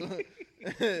shit, bro.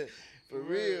 For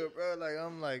real, bro. Like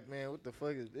I'm like, man, what the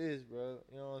fuck is this, bro?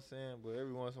 You know what I'm saying? But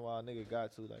every once in a while, a nigga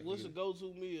got to like. What's the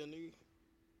go-to meal, nigga?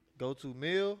 go-to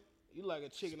meal? You like a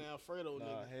chicken Alfredo, Nah,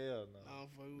 nigga. hell no. I don't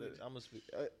fuck with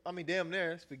it. I'm I mean, damn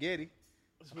near spaghetti.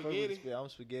 I fuck with Spaghetti? I'm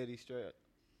spaghetti straight.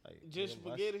 Like Just nigga,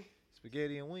 my spaghetti?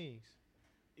 spaghetti and wings.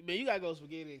 Man, you gotta go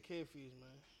spaghetti and catfish,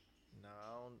 man. Nah,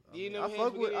 I don't. You ain't I never had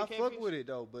fuck with. spaghetti I and fuck catfish? with it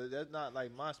though, but that's not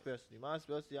like my specialty. My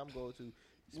specialty, I'm going to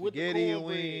With the spaghetti and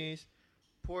cornbread. wings,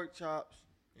 pork chops.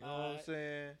 You know what I'm Alright.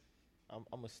 saying?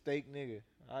 I'm a steak nigga.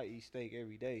 I eat steak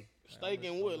every day. Steak I'm a-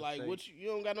 and what? I'm a Like steak. what? You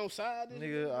don't got no side dish?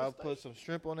 Nigga, What I'll steak? put some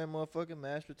shrimp on that motherfucking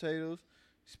mashed potatoes,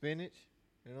 spinach.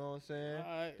 You know what I'm saying?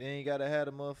 Alright. Then you gotta have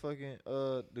the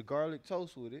motherfucking the garlic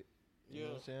toast with it. You know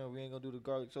what Yeah. I'm saying? We ain't gonna do the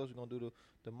garlic toast. We're gonna do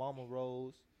the mama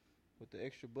rolls with the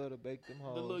extra butter, bake them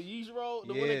hoes. The little yeast roll,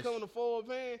 the one that Yes. come in the foil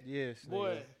pan. Yes, Boy,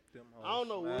 nigga. Them I don't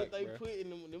know hoes what smack, they bruh. put in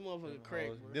them motherfucking Them crack,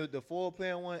 hoes. bro. The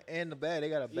 4-pan one and the bag. They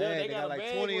got a bag. Yeah, they got a like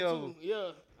bag 20 one, of too. them.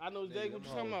 Yeah, I know exactly what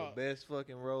you're talking about. The best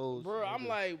fucking rolls. Bro, I'm nigga.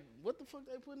 like, what the fuck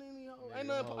they put in these hoes? Nigga, Ain't them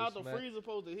nothing hoes out the smack. freezer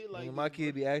supposed to hit like Nigga, my this,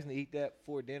 kid be asking to eat that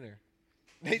for dinner.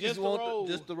 They Just just the want rolls.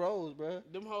 just the rolls, bro. bro.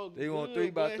 Them hoes They want good, 3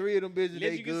 by boy. 3 of them bitches. Let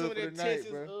They you get good some for of the that night, Texas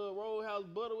bro. Roadhouse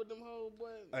butter with them hoes, boy.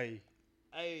 Hey,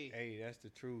 Hey, that's the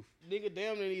truth. nigga,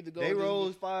 damn, they need to go. They and just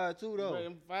rolls get- fire too though. Bro,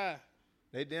 them fire.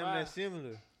 They damn fire. that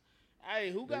similar.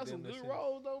 Hey, who They got some damn good near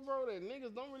rolls though, bro? That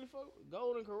niggas don't really fuck with?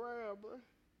 Golden Corral, bro.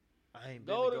 I ain't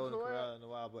been Golden to Golden Corral. Corral in a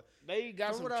while, but They got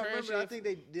from some what I trash. remember, I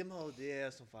think them hoes did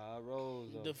have some fire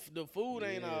rolls though. the food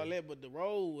ain't all Yeah. that, but the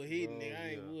roll was hitting Roll, it. I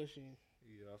ain't yeah. bullshitting.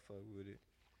 Yeah, I fuck with it.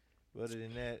 But other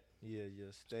than that, yeah,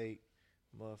 your steak,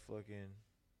 motherfucking.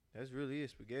 That's really it.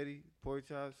 Spaghetti, pork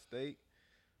chops, steak,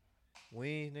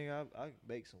 wings, nigga. I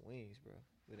bake some wings, bro.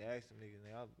 When they ask them niggas,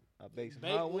 nigga, I bake some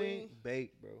Baked hot wings, wings?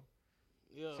 baked, bro.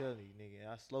 Yeah. Telling you, nigga,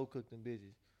 I slow cook them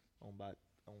bitches on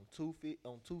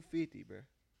 250, bro.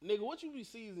 Nigga, what you be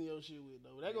seasoning your shit with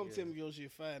though? They gonna Yeah. tell me your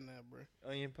shit fine now, bro.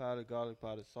 Onion powder, garlic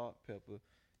powder, salt, pepper.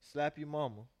 Slap your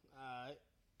mama, Alright,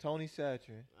 Tony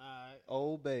Satrin, alright,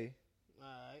 Old Bay,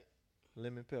 alright.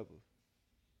 lemon pepper.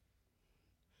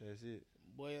 That's it.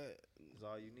 Boy, That's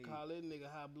all you need. call that nigga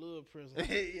high blood pressure.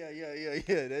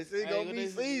 yeah. That's it. Gonna be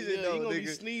seasoned yeah, though, you gonna nigga. be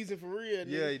sneezing for real,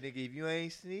 Yeah, nigga. nigga. If you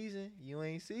ain't sneezing, you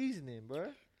ain't seasoning,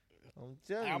 bruh. I'm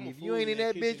telling I'm you. a If fool you ain't in in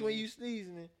that that bitch kitchen, when nigga. you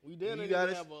sneezing, We done You ain't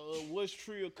gotta have a what's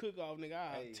trio cook off, nigga.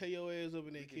 I'll Hey. tear your ass up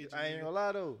in that kitchen. I ain't nigga. gonna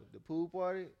lie though. The pool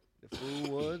party, the food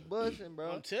was busting,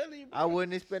 bro. I'm telling you, bro. I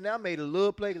wouldn't expect. I made a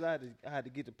little plate because I had to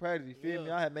get the practice. You feel me?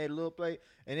 Yeah. I had made a little plate,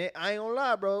 and it, I ain't gonna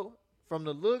lie, bro. From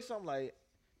the looks, I'm like,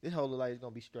 this whole look like it's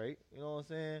gonna be straight. You know what I'm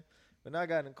saying? When I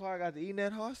got in the car, I got to eating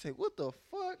that hoe. I say, what the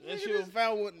fuck? That nigga, shit this- was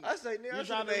found with. I say, nigga, You I should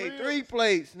tried have the made ribs? 3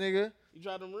 plates, nigga. You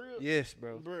tried them real? Yes,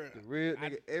 bro. Bruh. The real I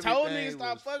nigga. told everything niggas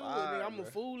stop was fucking with fire, nigga. I'm a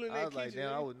bruh. fool in I that was like, kitchen.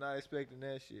 damn, I nigga. was not expecting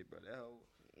that shit, bro. That whole.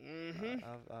 Mm-hmm. Nigga,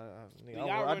 Nigga,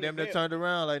 I I run damn it near back. turned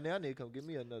around like, now I need to come get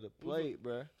me another plate,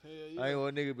 bruh. Hell I yeah. ain't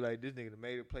want nigga be like, this nigga done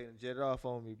made a plate and jetted off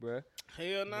on me, bruh.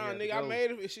 Hell nah, had to nigga. I go.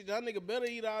 made it. Shit, that nigga better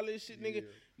eat all this shit, nigga. Yeah.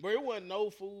 Bro, it wasn't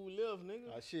no food left, nigga.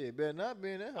 Oh, shit, better not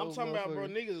be in that I'm whole talking about, bro,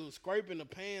 motherfucker. niggas was scraping the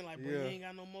pan like, bro, Yeah. you ain't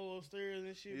got no more upstairs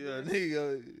and shit, Yeah, bro.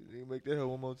 nigga, make that hoe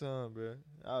one more time, bruh.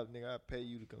 Nigga, I pay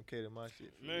you to come cater my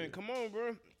shit. For Man, real. come on,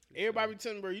 bro. Everybody be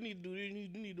telling me, bro, you need to do this, you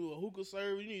need to do a hookah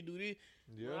service, you need to do this.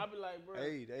 Bro, Yeah. I be like, bro,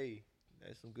 Hey,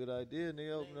 that's some good idea,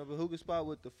 nigga. Open up a hookah spot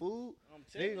with the food. I'm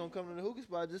telling Niggas you. gonna come to the hookah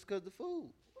spot just cause the food.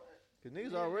 Cause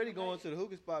niggas Yeah, already man. going to the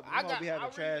hookah spot, but I they gonna be got-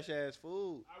 having I really- trash ass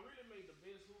food. I really made the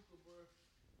best hookah,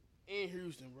 bro, in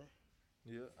Houston, bro.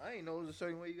 Yeah, I ain't know there's a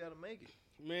certain way you gotta make it.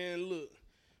 Man, look,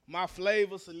 my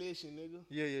flavor selection, nigga.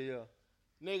 Yeah.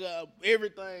 Nigga,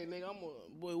 everything, nigga. I'm a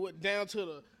boy. What down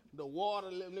to the water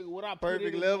level, nigga. What I put Perfect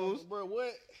in this levels. motherfucker, bro.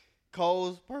 What?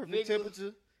 Coals, perfect Nigga.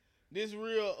 temperature. This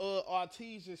real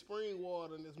artesian spring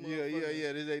water in this Yeah.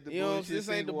 motherfucker. This ain't the You know what I'm bullshit. saying? This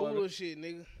ain't the water. bullshit,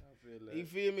 nigga. I feel that. You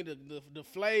feel me? The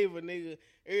flavor, nigga.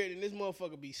 Everything this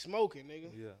motherfucker be smoking,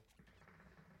 nigga. Yeah.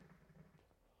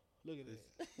 Look at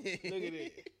that. Look at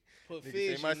that. Put Nigga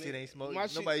fish say my in shit it. ain't smoking. My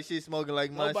shit- Nobody shit smoking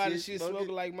like my Nobody shit. shit smoking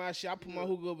like my shit. I put my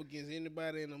hookah up against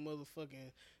anybody in the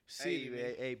motherfucking city,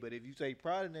 nigga. Hey, but if you take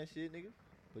pride in that shit, nigga,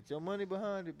 put your money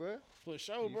behind it, bruh. For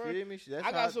sure, You bro. feel me? That's I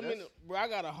how- got so many, that's- bro. I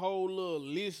got a whole little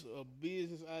list of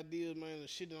business ideas, man. The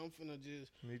shit that I'm finna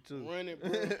just Me too. run it, bro.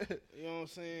 You know what I'm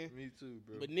saying? Me too,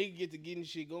 bro. But nigga get to getting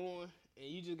shit going, and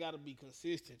you just gotta be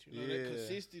consistent. You know that Yeah.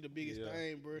 consistency the biggest Yeah.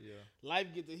 thing, bro. Yeah. Life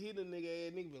get to hit a nigga,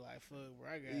 and nigga be like, fuck, bro.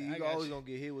 I You got always shit. gonna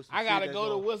get hit with some I gotta shit go that's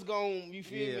to gonna- what's going. You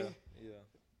feel Yeah. me? Yeah. You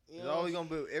It's know always what I'm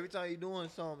gonna be every time you doing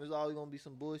something, there's always gonna be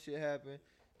some bullshit happen.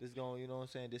 That's gonna, you know what I'm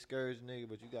saying, discourage a nigga,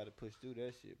 but you gotta push through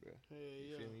that shit, bro. saying? You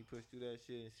Yeah, feel yeah. me? You push through that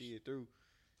shit and see it through.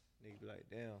 Nigga be like,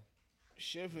 damn.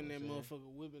 Chef in You that know what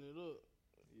motherfucker whipping it up.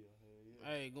 Yeah,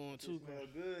 Hey, going too, It smell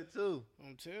bro. good too.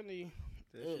 I'm telling you.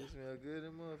 That Ugh. shit smell good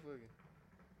in motherfucking.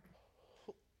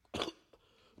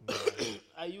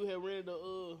 Hey, you had rented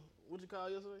the what you call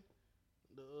it yesterday?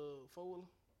 The 4-wheeler?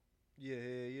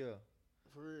 Yeah.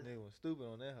 For real. Nigga was stupid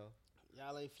on that hoe.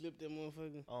 Y'all ain't flipped that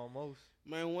motherfucker. Almost.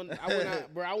 Man, I went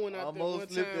out, bro. I went out there one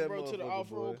Almost flipped time, that bro, to the motherfucker,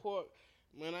 off-road boy. park.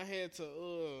 Man, I had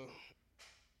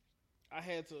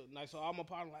to, like, so all my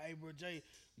partners like, hey, bro, Jay,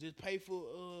 just pay for,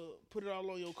 put it all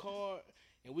on your card,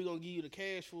 and we gonna give you the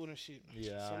cash for it and shit.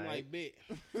 Yeah, So I'm alright. like, bet.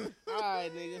 All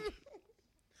right, nigga.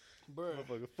 Bro,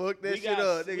 Motherfucker, fuck that We shit got-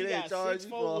 up. we Nigga, they got charge 6 you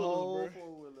for a four-wheelers, whole bro.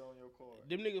 4-wheeler on your card.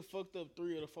 them niggas fucked up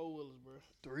 3 of the 4-wheelers, bro.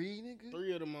 3, nigga?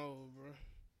 3 of them all, bro.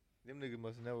 Them niggas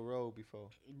must have never rode before.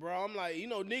 Bro, I'm like, you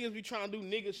know, niggas be trying to do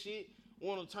nigga shit.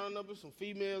 Want to turn up with some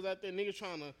females out there. Niggas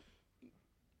trying to.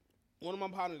 One of my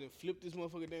partners that flipped this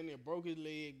motherfucker down there, broke his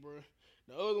leg, bro.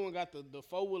 The other one got the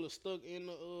 4-wheeler stuck in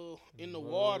the Bro.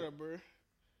 water, bro.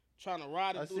 Trying to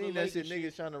ride it I through seen the that lake shit, and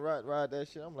niggas trying to ride that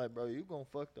shit. I'm like, bro, you gonna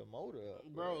fuck the motor up.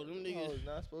 Bro, them niggas- hoes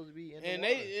not supposed to be in And the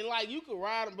water. like you could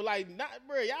ride them, but like not,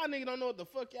 bro. Y'all niggas don't know what the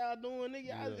fuck y'all doing, nigga.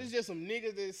 Y'all, Yeah. It's just some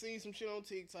niggas that seen some shit on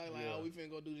TikTok, like, Yeah. oh, we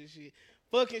finna go do this shit,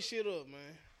 fucking shit up, man.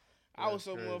 I was That's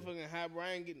so crazy. motherfucking hot, bro.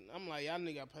 I ain't getting. I'm like, y'all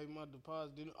nigga got pay my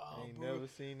deposit. Didn't, oh, Ain't bro. never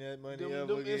seen that money Them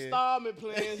ever again. installment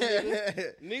plans,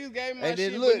 nigga. Niggas gave my And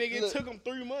then shit, look, but nigga, look. it took them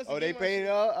 3 months. to Oh, they get my paid shit. it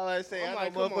all? I like say, I'm I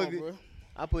like, know come on, motherfuckers. bro.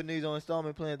 I put niggas on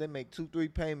installment plans. They make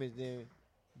 2-3 payments, then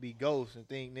be ghosts and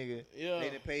think nigga Yeah. they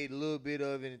done paid a little bit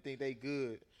of it and think they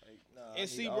good. Like, nah, I And need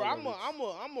see, all bro, of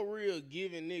it. I'm a real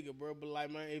giving nigga, bro. But like,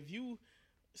 man, if you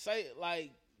say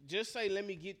like, just say, let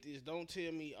me get this. Don't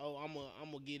tell me, oh, I'm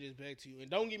gonna get this back to you, and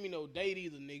don't give me no date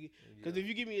either, nigga. Because Yeah. if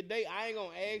you give me a date, I ain't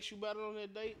gonna ask you about it on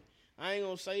that date. I ain't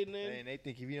gonna say nothing. And they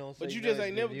think if you don't say But you just nothing,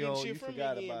 ain't never then you getting don't- shit you from me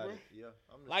forgot again, about bro. it. Yeah,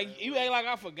 I'm the Like same you way. act like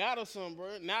I forgot or something,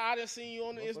 bro. Now I done seen you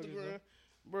on the Motherfuckers Instagram, know.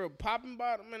 bro. Popping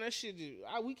bottom, man. That shit just,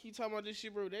 we keep talking about this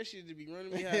shit, bro. That shit just be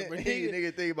running me high, bro.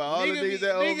 nigga think about all the nigga niggas be-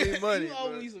 that owe nigga, me money. You owe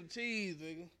bro. me some cheese,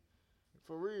 nigga.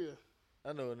 For real.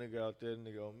 I know a nigga out there,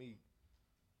 nigga owe me.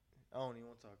 I don't even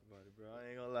want to talk about it, bro. I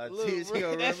ain't gonna lie to Look, you. She bro,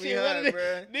 gonna that run me shit high, running-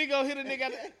 bro. Nigga go hit a nigga.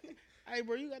 Out there. Hey,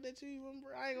 bro, you got that cheese, bro?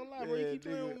 I ain't gonna lie, bro. You Yeah, keep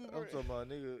playing nigga, with me, bro. I'm talking about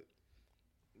nigga.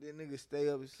 That nigga stay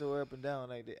up so up and down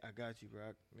like that. I got you, bro.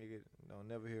 Nigga, don't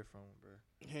never hear from him, bro.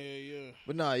 Hell yeah.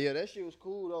 But nah, yeah, that shit was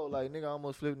cool though. Like nigga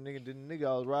almost flipped the nigga. The nigga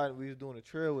I was riding, we was doing a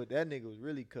trail with. That nigga was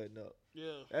really cutting up.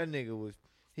 Yeah. That nigga was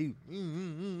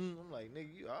I'm like,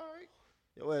 nigga, you all right?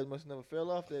 Your ass must never fell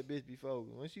off that bitch before.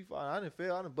 When she fall, I didn't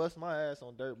fail. I done bust my ass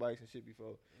on dirt bikes and shit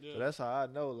before. Yeah. So that's how I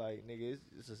know, like, nigga,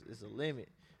 it's a limit.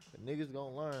 The niggas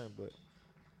gonna learn, but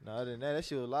nah, other than that, that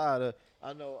shit was loud.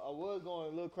 I know I was going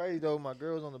a little crazy though. My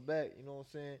girl's on the back, you know what I'm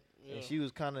saying? Yeah.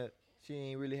 And she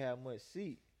ain't really have much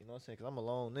seat, you know what I'm saying? Cause I'm a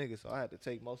lone nigga, so I had to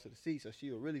take most of the seats. So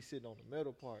she was really sitting on the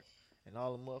middle part, and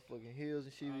all the motherfucking heels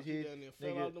and she was She here. down there fell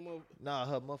Nigga, out the mother. nah,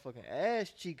 her motherfucking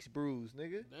ass cheeks bruised,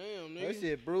 nigga. Damn, That nigga.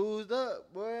 shit bruised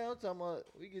up, boy. I'm talking about.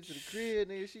 We get to the crib,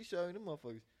 nigga. She showed me them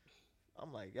motherfuckers.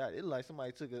 I'm like, God, it like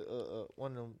somebody took a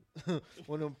one of them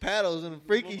one of them paddles and the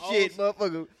freaky Them shit, old-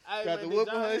 motherfucker. Hey, Got man, the did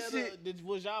whooping y'all her had shit.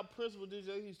 was y'all principal? Did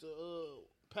y'all used to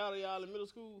paddle y'all in middle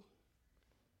school?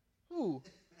 Who?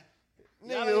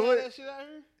 Y'all ain't Nigga, had what? that shit out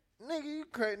here? Nigga, you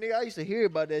crazy? Nigga, I used to hear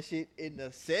about that shit in the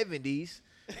 70s.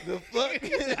 The fuck,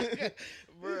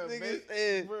 Bruh, This nigga back,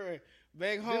 said, bruh,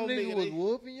 back them home, niggas nigga, was they,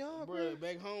 whooping y'all, bro. bruh,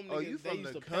 back home, nigga, Oh, you they from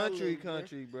used the to paddle country,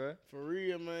 us, bruh. bro. For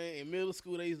real, man. In middle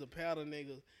school, they used to paddle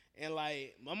niggas. And,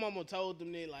 like, my mama told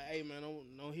them that, like, hey, man,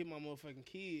 don't hit my motherfucking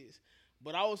kids.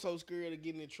 But I was so scared of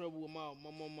getting in trouble with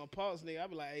my pops, nigga. I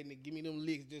be like, hey, nigga, give me them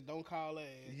licks. Just don't call ass.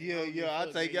 Yeah,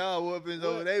 I take y'all. y'all whoopings What?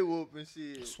 over they whooping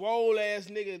shit. Swole ass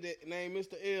nigga that named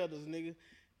Mr. Elders, nigga.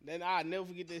 Then I never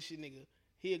forget that shit, nigga.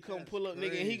 He'll come That's pull up, nigga,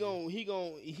 and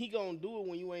crazy. he gon' do it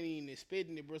when you ain't even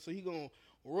expecting it, bro. So he gon'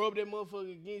 rub that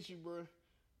motherfucker against you, bro.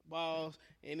 Balls,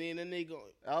 and then that nigga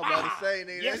I was about to say,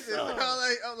 nigga, yes, that shit.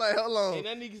 sir. I'm like, hold on. and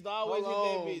that nigga's always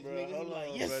Hold hit that on, bitch, bro. nigga. Hold He like,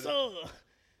 on, yes, brother. sir.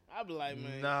 I be like,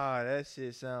 man, Nah, that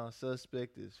shit sounds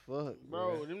suspect as fuck,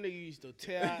 bro, them niggas used to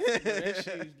tear out, bro, that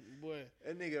shit, boy.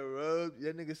 That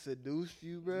nigga seduced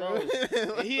you, bro. Bro,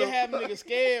 What and he the have fuck? niggas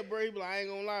scared, bro. He be like, I ain't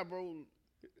gonna lie, bro.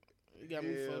 You got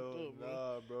me fucked Hell up, bro.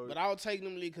 Nah, bro. But I'll take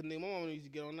them league, cause nigga, my mama used to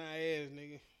get on that ass,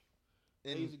 nigga.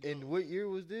 used to And go- what year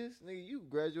was this? Nigga, you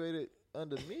graduated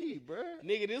under me, bro.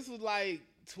 Nigga, this was like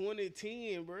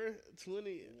 2010, bro.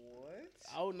 20,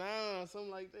 What? 09,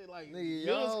 something like that. Like Nigga,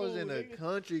 middle y'all was school, in nigga. a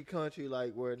country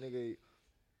like where nigga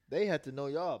they had to know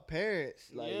y'all parents.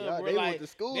 Like Yeah, y'all, bro, they like, went to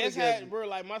school That's together. how, bro.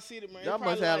 Like my city, man. Y'all it must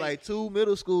probably have like 2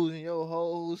 middle schools in your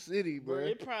whole city, bro. bro.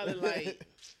 It probably like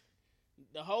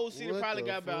the whole city What probably the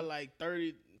got about fuck? like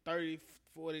 30,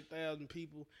 40,000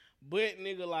 people. But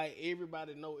nigga, like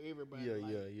everybody know everybody. yeah,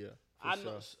 like, yeah. For I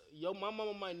sure. know my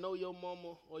mama might know your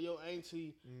mama or your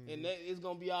auntie, and that it's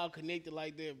gonna be all connected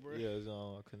like that, bro. Yeah, it's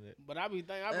all connected. But I be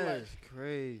thinking, I be like, That's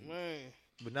crazy. man,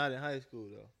 But not in high school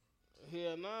though.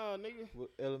 Hell nah, nigga. What,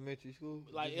 elementary school?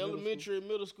 Like Just middle elementary and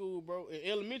middle school, bro. In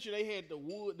elementary, they had the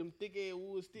wood, them thick ass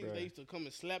wood sticks. Bruh. They used to come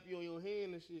and slap you on your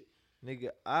hand and shit. Nigga,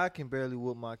 I can barely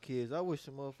whoop my kids. I wish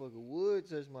some motherfucker would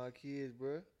touch my kids,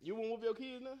 bruh. You won't whoop your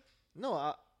kids now? No,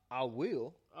 I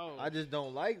will. Oh, I just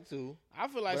don't like to. I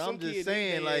feel like But some I'm just kids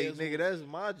saying, need like, their ass nigga, whooped. that's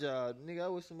my job. Nigga, I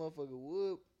wish some motherfucker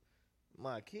would.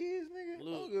 My kids, nigga. I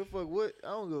Look. don't give a fuck what. I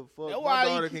don't give a fuck. That's My why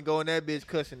daughter you- can go in that bitch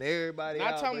cussing everybody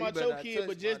Not out. talking but you about better your not kid, touch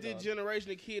but my just this daughter.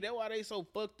 generation of kid. That's why they so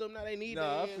fucked up now. They need No, their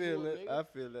I ass feel whooped, it. nigga. I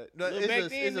feel that. No, Look, it's back a,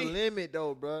 then it's a they- limit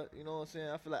though, bro. You know what I'm saying?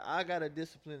 I feel like I gotta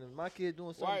discipline them. My kid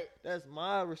doing something, Right. that's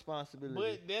my responsibility.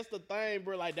 But that's the thing,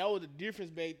 bro. Like that was the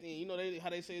difference back then. You know how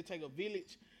they say it take a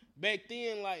village. Back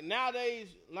then, like nowadays,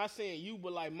 not saying you,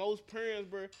 but like most parents,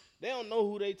 bro, they don't know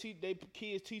who they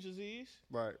kids' teachers is.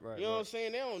 right. You know what I'm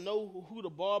saying? They don't know who the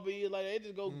barber is. Like they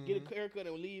just go get Mm-hmm. a haircut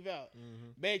and leave out.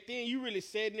 Mhm. Back then, you really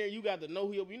sat in there. You got to know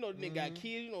who you know. The nigga got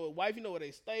kids. You know his wife. You know where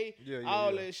they stay. Mm-hmm. Yeah,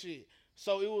 all yeah. that shit.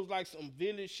 So it was like some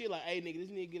village shit. Like, hey, nigga, this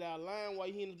nigga get out of line while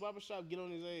he in his barber shop. Get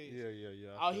on his ass. Yeah.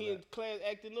 I Out feel he in that. class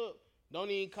acting up. Don't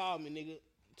even call me, nigga.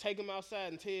 Take him outside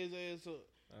and tear his ass up.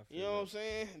 I feel You know what I'm that.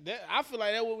 saying? That I feel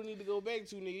like that's what we need to go back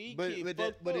to, nigga. These kids But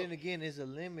fucked but up. then again, there's a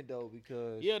limit though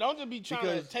because Yeah, don't just be trying to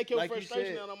because, take your like you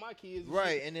frustration said, out on my kids. and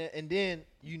right, shit. and then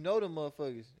you know the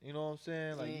motherfuckers. You know what I'm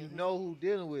saying? Like you Mhm. know who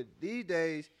dealing with. These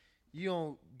days, you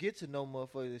don't get to know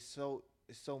motherfuckers. It's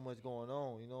so much going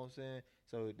on. You know what I'm saying?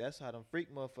 So that's how them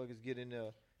freak motherfuckers get in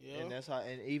there, Yeah. and that's how.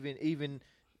 And even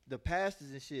the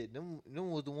pastors and shit. Them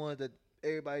was the ones that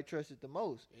everybody trusted the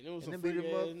most. And it was And some them be the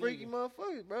freaky, freaky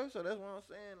motherfuckers, bro. So that's what I'm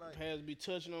saying. Like, Past be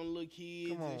touching on little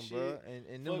kids come on, and shit. bro. And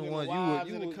them Fucking the ones wives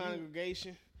you in the would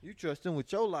congregation. you trust them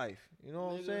with your life. You know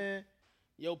what I'm Nigga. saying?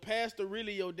 Your pastor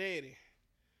really your daddy.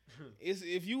 It's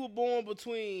if you were born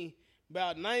between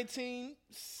about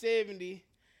 1970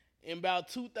 and about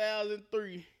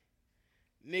 2003,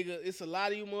 nigga, it's a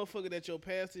lot of you motherfucker that your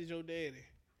pastor is your daddy.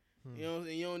 You know, and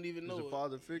you don't even know He's a it.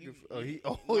 father figure.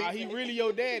 Nah, he really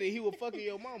your daddy. He was fucking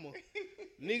your mama.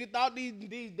 Nigga thought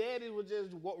these daddies were just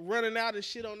running out of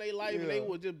shit on their life and they Yeah.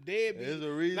 were just deadbeat. There's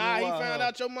a reason Nah, he why, found huh?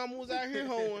 out your mama was out here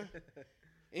hoeing.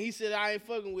 And he said, I ain't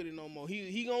fucking with it no more.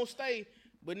 He gonna stay,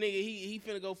 but nigga, he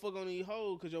finna go fuck on these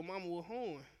hoes because your mama was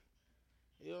hoeing.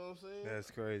 You know what I'm saying?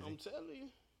 That's crazy. I'm telling you.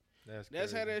 That's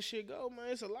That's how crazy. that shit go, man.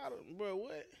 It's a lot of, bro,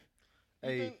 what? You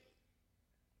Hey, think-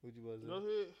 what you about to go say?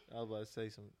 ahead. I was about to say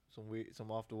some weird,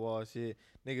 some off the wall shit.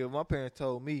 Nigga, my parents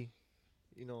told me,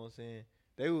 you know what I'm saying?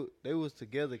 They was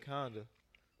together kinda,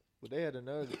 but they had the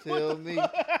nerve to tell me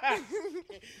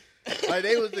like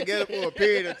they was together for a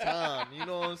period of time. You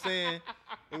know what I'm saying?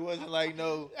 It wasn't like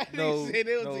no said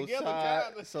they was no together side,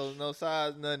 kinda. so no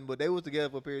size, nothing. But they was together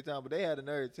for a period of time. But they had the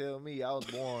nerve to tell me I was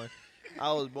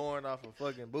born off a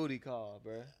fucking booty call,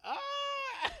 bruh.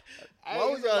 Why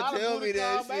would y'all tell me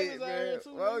that shit, man?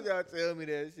 Why would y'all tell me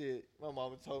that shit? My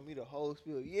mama told me the whole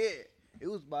spiel. Yeah, it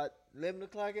was about 11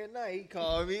 o'clock at night. He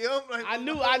called me. I'm like, I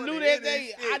knew wanna hear that this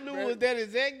day. shit, I knew bruh. it was that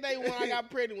exact day when I got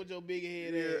pregnant with your big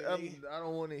head Yeah, ass. nigga. I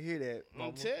don't want to hear that. I'm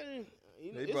Mama. telling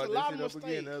you, They it's a brought lot that of shit up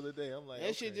again mistakes. the other day. I'm like, That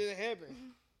okay, shit just happened.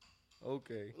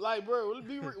 okay. Like, bro,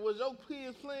 was your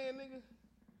kids playing, nigga?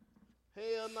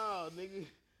 Hell no, nigga.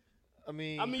 I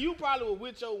mean, You probably were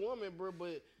with your woman, bro,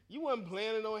 but you wasn't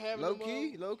planning on having low them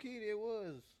key, motherfuckers. it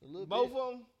was a little Both bit, of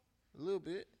them, a little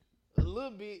bit. a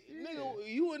little bit. Yeah. Nigga,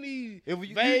 you and these If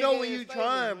you vague know when ass you statements,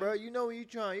 trying, man. bro, you know when you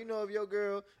trying. You know if your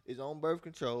girl is on birth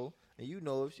control, and you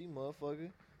know if she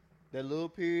motherfucker that little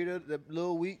period of that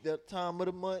little week, that time of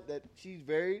the month that she's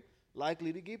very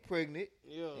likely to get pregnant,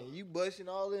 Yeah. and you busting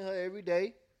all in her every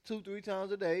day, 2-3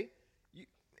 times a day,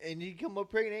 and you come up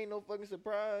pregnant, ain't no fucking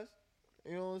surprise.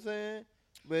 You know what I'm saying?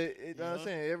 But you know what I'm Yeah.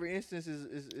 saying, every instance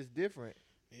is different.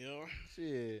 Yeah.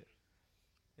 Shit.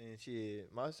 And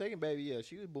shit, my second baby, yeah,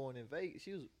 she was born in Vegas.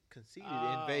 She was conceived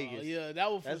Ah, in Vegas. Yeah,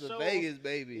 that was for That's sure. a Vegas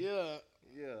baby. Yeah,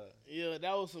 Yeah. yeah,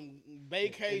 that was some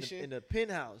vacation. In the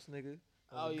penthouse, nigga.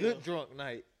 Oh, A yeah. good drunk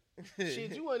night.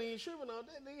 Shit, you wasn't even tripping on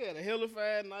that. Nigga had a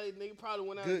hellified night. Nigga probably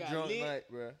went out Good and got drunk lit. night,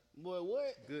 bruh. Boy,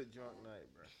 what? Good drunk night,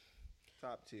 bruh.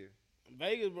 Top tier.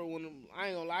 Vegas, bro. I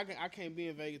ain't gonna lie, I can't be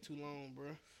in Vegas too long, bro.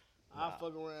 I Nah.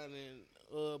 fuck around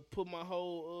and put my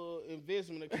whole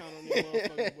investment account on these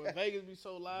motherfuckers, bro. Vegas be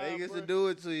so loud, Vegas bro. will do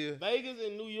it to you. Vegas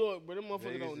and New York, bro. Them motherfuckers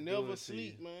Vegas don't will do never it to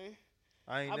sleep, you. man.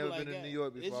 I ain't I be never like been to that. New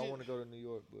York It's before. I just- want to go to New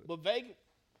York, but Vegas,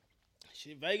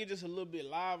 shit, Vegas just a little bit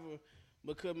liver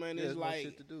because, man, yeah, it's there's no like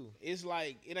shit to do. it's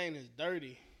like it ain't as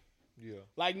dirty. Yeah.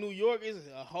 Like New York is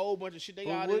a whole bunch of shit. They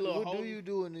got But all these little what do hoes. you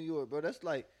do in New York, bro? That's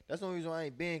the only reason why I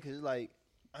ain't been, cause it's like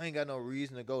I ain't got no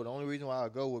reason to go. The only reason why I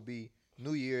go would be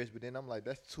New Year's, but then I'm like,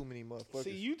 that's too many motherfuckers.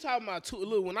 See, you talking about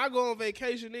look, when I go on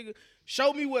vacation, nigga,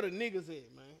 show me where the niggas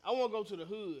at, man. I want to go to the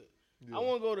hood. Yeah. I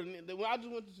want to go to when I just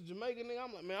went to Jamaica, nigga.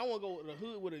 I'm like, man, I want to go to the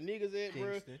hood where the niggas at,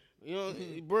 bro. Kingston. You know,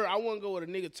 bro. I want to go where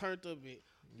the nigga turned up at.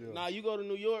 Yeah. Now you go to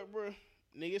New York, bro.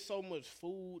 Nigga, it's so much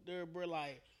food there, bro.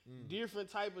 Like different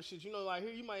type of shit. You know, like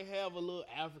here you might have a little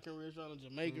African restaurant, a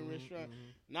Jamaican restaurant.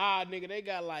 Nah, nigga, they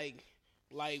got like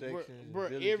bro,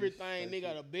 everything. They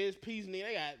got the best piece, nigga.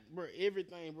 They got, bro,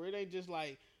 everything, bro. It ain't just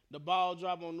like the ball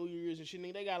drop on New Year's and shit,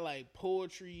 nigga. They got like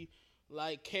poetry,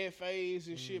 like cafes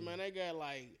and shit, man. They got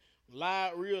like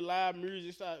real live music.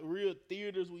 It's like real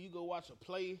theaters where you go watch a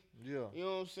play. Yeah. You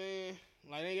know what I'm saying?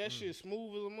 Like, they that shit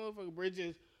smooth as a motherfucker, bro.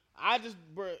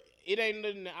 Bro, it ain't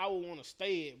nothing that I would want to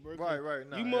stay at, bro. Right.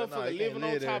 Nah, you motherfuckers living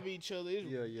on live top of each other.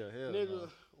 It's hell nigga,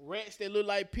 rats that look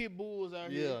like pit bulls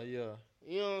out here. Yeah.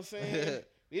 You know what I'm saying?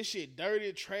 This shit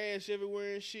dirty, trash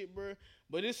everywhere and shit, bro.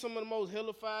 But it's some of the most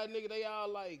hellified nigga. They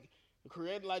all like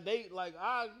created, like they like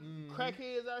our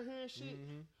crackheads out here and shit.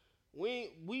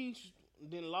 We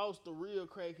then lost the real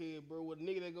crackhead, bro. With a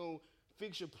nigga that gon'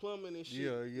 fix your plumbing and shit.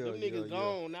 Them niggas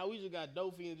gone. Now we just got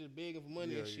dope fiends just begging for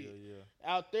money and shit.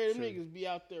 Out there, them niggas be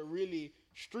out there really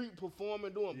street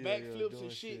performing, doing backflips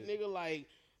and shit, nigga, like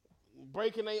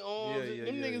breaking their arms.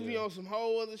 Them niggas be on some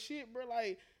whole other shit, bro.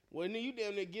 Like, well, nigga, you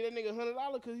damn near get that nigga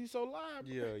 $100 because he's so live,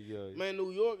 bro. Yeah. Man,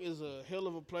 New York is a hell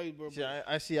of a place, bro.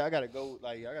 See, I gotta go.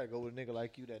 Like, I gotta go with a nigga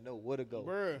like you that know where to go.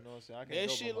 Bro, you know what I'm saying? I can't that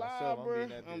go shit by myself. live, bro.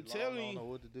 I'm telling you. I don't know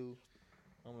what to do.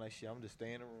 I'm like, shit. I'm just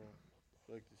staying in the room.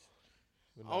 Fuck this.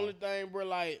 But nah. Only thing, bro,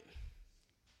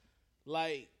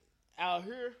 like out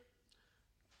here,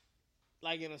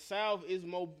 like in the South, is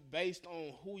more based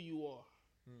on who you are.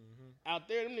 Out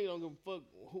there, them niggas don't give a fuck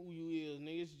who you is,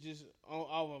 nigga. It's just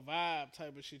off a vibe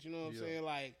type of shit. You know what I'm saying?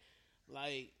 Like,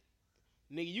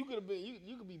 nigga, you could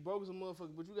be broke as a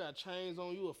motherfucker, but you got chains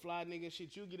on. You a fly nigga and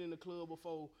shit. You get in the club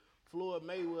before Floyd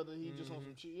Mayweather. He just on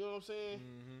some shit. You know what I'm saying?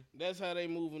 That's how they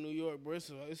move in New York, bro.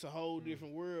 It's a whole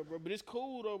different world, bro. But it's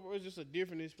cool though, bro. It's just a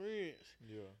different experience.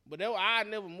 Yeah. But I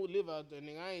never live out there,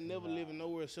 nigga. I ain't never living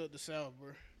nowhere except the South, bro.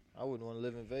 I wouldn't want to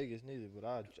live in Vegas neither,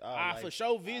 but I for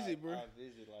sure visit, bro. I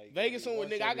visit like Vegas on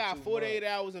nigga. I got 48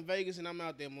 hours in Vegas and I'm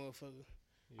out there, motherfucker.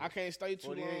 Yeah. I can't stay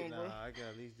too long, bro. Nah, I got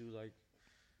at least do like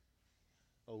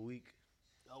a week.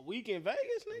 A week in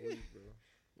Vegas, nigga? A week, bro.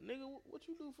 Nigga, what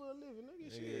you do for a living,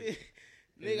 nigga? Shit.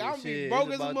 Nigga, I'm be broke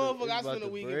as a motherfucker. I spend a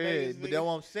week in Vegas, nigga. But that's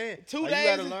what I'm saying. 2 like, days.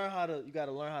 You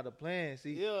gotta learn how to plan.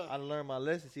 See, I learned my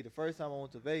lesson. See, the first time I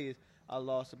went to Vegas, I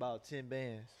lost about 10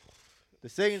 bands. The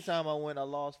second time I went, I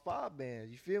lost 5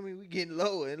 bands. You feel me? We getting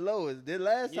lower and lower. The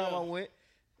last time I went,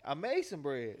 I made some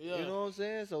bread. You know what I'm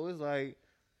saying? So it's like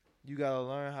you gotta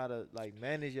learn how to like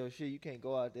manage your shit. You can't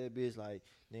go out there, bitch. Like,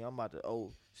 nigga, I'm about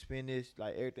to spend this.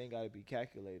 Like, everything gotta be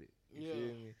calculated. You feel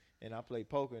me? And I play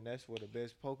poker, and that's where the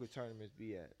best poker tournaments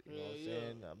be at. You know what I'm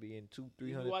saying? I be in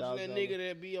 $200,000-$300,000. You watching that nigga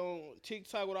that be on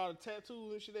TikTok with all the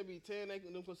tattoos and shit? That be tearing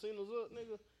them casinos up,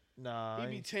 nigga. Nah, he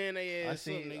be tearing their ass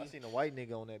up, nigga. I seen a white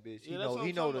nigga on that bitch. Yeah,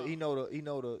 he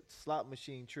know the slot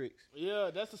machine tricks. Yeah,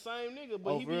 that's the same nigga,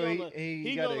 but he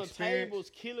be on the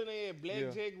tables killing their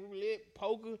blackjack, roulette,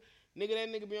 poker. Nigga, that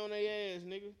nigga be on their ass,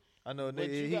 nigga. I know,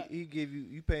 nigga. He give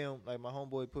you pay him like my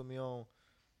homeboy put me on.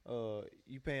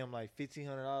 You pay him like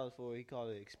 $1,500 for it. He call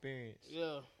it experience.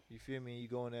 Yeah. You feel me? You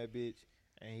go in that bitch,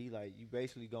 and he like you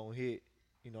basically gonna hit.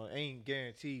 You know, ain't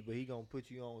guaranteed, but he gonna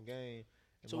put you on game.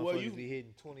 And so where you be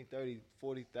hitting 20, 30,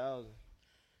 40,000.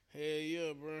 Hell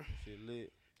yeah, bro. Shit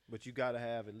lit. But you gotta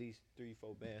have at least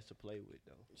 3-4 bands to play with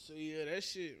though. So yeah, that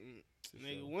shit,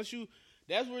 nigga. Once you,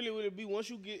 that's really what it be.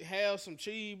 Once you have some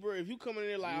cheese, bro. If you come in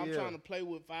there like I'm trying to play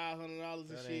with $500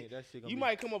 and shit, you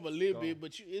might come up a little bit,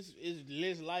 but it's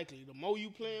less likely. The more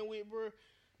you playing with, bro,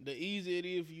 the easier it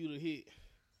is for you to hit.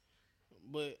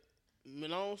 But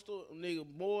man, I don't still, nigga.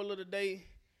 Moral of the day,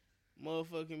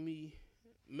 motherfucking me.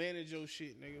 Manage your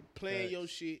shit, nigga. Plan your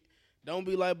shit. Don't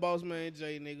be like Boss Man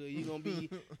Jay, nigga. You gonna be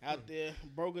out there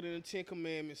broker than the 10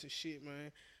 Commandments and shit,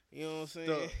 man. You know what I'm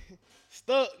saying?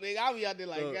 Stuck, nigga. I be out there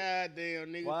like, God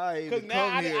damn, nigga. Why? Because now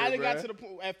I got to the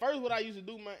point. At first, what I used to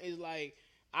do, man, is like,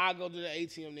 I go to the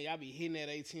ATM, nigga. I be hitting that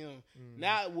ATM.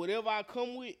 Now, whatever I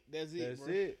come with, that's it, bro.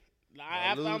 That's it. Like,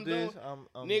 after I'm done,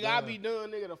 nigga, I be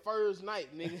done, nigga, the first night,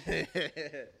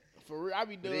 nigga. For real, I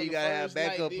be doing the you gotta have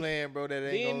backup plan, bro.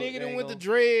 That ain't then nigga done went to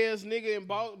Dreads, nigga, and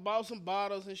bought some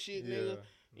bottles and shit, nigga.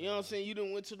 You know what I'm saying? You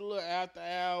done went to the little after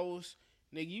hours.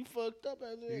 Nigga, you fucked up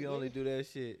out there. You nigga. only do that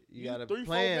shit. You gotta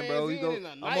plan, bro.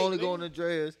 I'm only going to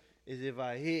Dreads is if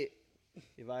I hit.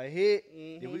 If I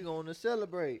hit, then we gonna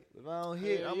celebrate. If I don't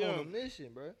hit, I'm on a mission,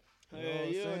 bro. You know what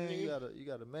I'm saying? Nigga. You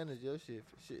gotta manage your shit,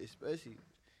 especially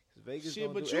Vegas Shit,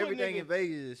 don't but do you a everything nigga- in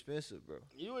Vegas is expensive, bro.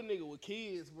 You a nigga with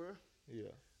kids, bro. Yeah.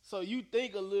 So you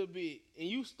think a little bit, and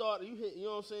you hit, you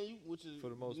know what I'm saying? Which is For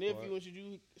the most nephew, part. when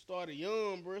you started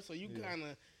young, bro. So you Yeah. kind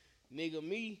of, nigga,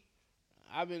 me.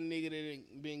 I've been a nigga that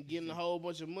ain't been getting a whole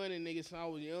bunch of money, nigga, since I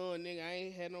was young, nigga. I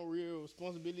ain't had no real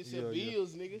responsibility except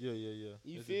bills, nigga. Yeah. You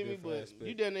It's a feel me? different But aspect.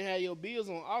 you done have your bills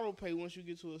on auto pay once you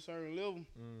get to a certain level.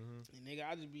 Mm-hmm. And nigga,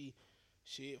 I just be,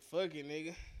 shit, fuck it,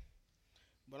 nigga.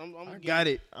 But I got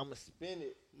it. I'ma spend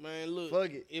it. Man, look,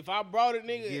 Fuck it. if I brought it,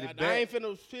 nigga, Get it I back. ain't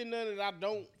finna spend none that I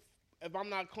don't, if I'm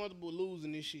not comfortable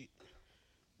losing this shit.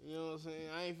 You know what I'm saying?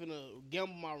 I ain't finna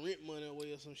gamble my rent money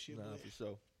away or some shit. Nah, But for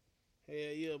sure. hell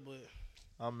yeah, but.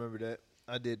 I remember that.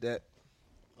 I did that.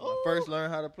 When I Ooh. first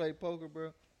learned how to play poker,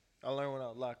 bro, I learned when I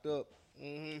was locked up.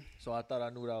 Mm-hmm. So I thought I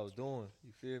knew what I was doing.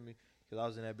 You feel me? Because I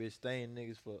was in that bitch staying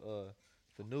niggas for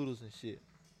noodles and shit.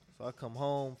 So I come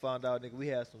home, found out, nigga, we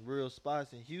had some real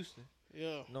spots in Houston.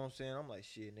 Yeah, You know what I'm saying? I'm like,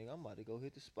 shit, nigga, I'm about to go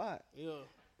hit the spot. yeah.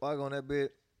 Walk on that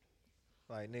bit.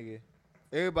 Like, nigga,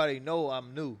 everybody know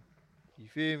I'm new. You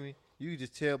feel me? You can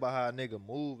just tell by how a nigga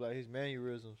move, like his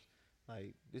mannerisms.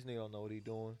 Like, this nigga don't know what he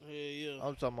doing. Hell yeah.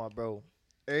 I'm talking about, bro,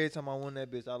 every time I won that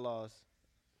bitch, I lost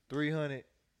 300.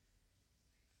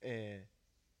 And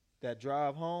that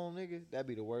drive home, nigga, that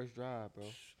be the worst drive, bro.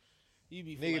 You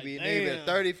be Nigga like, be damn. a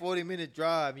 30, 40 minute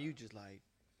drive, and you just like,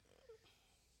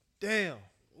 damn,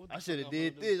 What the I should have fuck I'm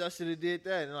did gonna do? this, I should have did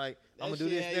that. And like, That I'm gonna do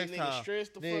shit this had next you niggas time.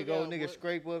 stressed the Nigga fuck go, out, nigga boy.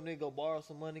 scrape up, nigga go borrow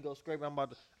some money, go scrape. I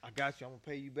got you. I'm gonna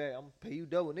pay you back. I'm gonna pay you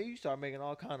double. Nigga, you start making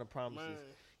all kind of promises. Man,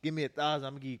 Give me 1,000,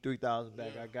 I'm gonna give you 3,000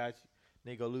 back. Yeah. I got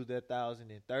you. Nigga go lose that 1,000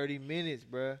 in 30 minutes,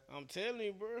 bruh. I'm telling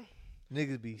you, bro.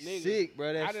 Niggas be Nigga, sick,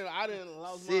 bruh. That's I didn't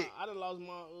lost sick.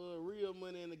 my real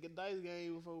money in the dice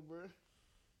game before, bro.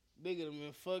 Nigga done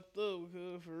been fucked up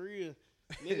because for real,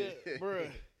 nigga, bro.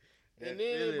 That And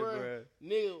then, feeling, bro, bruh.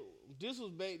 nigga, this was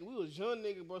back. We was young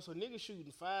nigga, bro. So nigga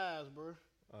shooting fives, bro.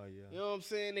 Oh yeah. You know what I'm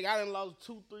saying? Nigga, I done lost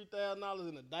 $2,000-$3,000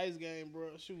 in a dice game,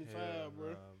 bro. Shooting Hell five, bro.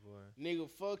 nah, boy. Nigga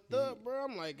fucked up, bro.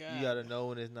 I'm like, God, You gotta know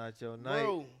when it's not your night.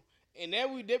 bro. And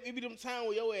it be them time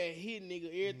where your ass hitting, nigga.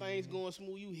 Everything's Mm-hmm. going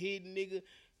smooth. You hitting,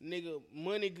 nigga,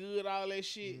 money good, all that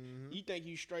shit. Mhm. You think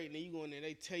you straight, and then you go in there,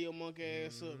 they tear your monkey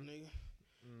ass up, Mhm. nigga.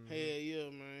 Mhm. Hell yeah,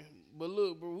 man. But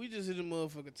look, bro, we just hit the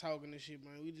motherfucker talking and shit,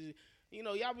 man. We just,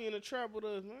 y'all be in the trap with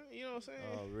us, man. You know what I'm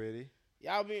saying? Already.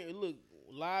 Y'all be look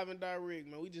live and direct,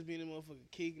 man. We just be in the motherfucker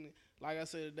kicking it. Like I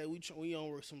said today, we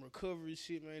on some recovery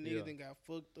shit, man. Niggas Yeah. done got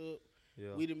fucked up.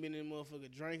 Yeah. We done been in the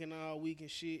motherfucker drinking all week and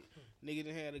shit. Nigga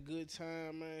done had a good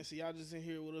time, man. So y'all just in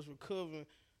here with us recovering.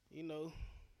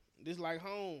 This like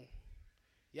home.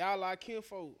 Y'all like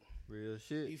kinfolk. Real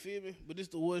shit. You feel me? But this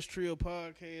the What's Trio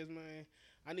podcast, man.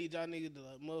 I need y'all niggas to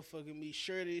motherfucking me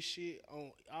share this shit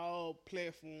on all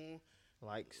platforms.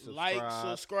 Like,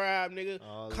 Subscribe, nigga.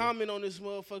 All that. Comment on this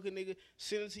motherfucker, nigga.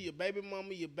 Send it to your baby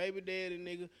mama, your baby daddy,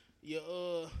 nigga.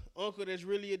 Your uncle that's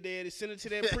really your daddy. Send it to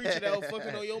that preacher that was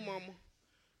fucking on your mama.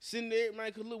 Send it,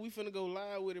 man, cause look, we finna go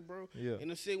live with it, bro. Yeah.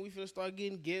 In a second, we finna start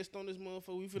getting guests on this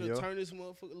motherfucker. We finna Yeah. turn this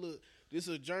motherfucker. Look, this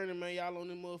is a journey, man. Y'all on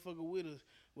this motherfucker with us.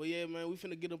 But yeah, man, we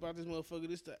finna get up out this motherfucker.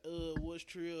 This the What's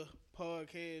Trill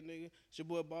podcast, nigga. It's your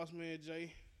boy Boss Man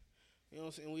Jay. You know what I'm saying?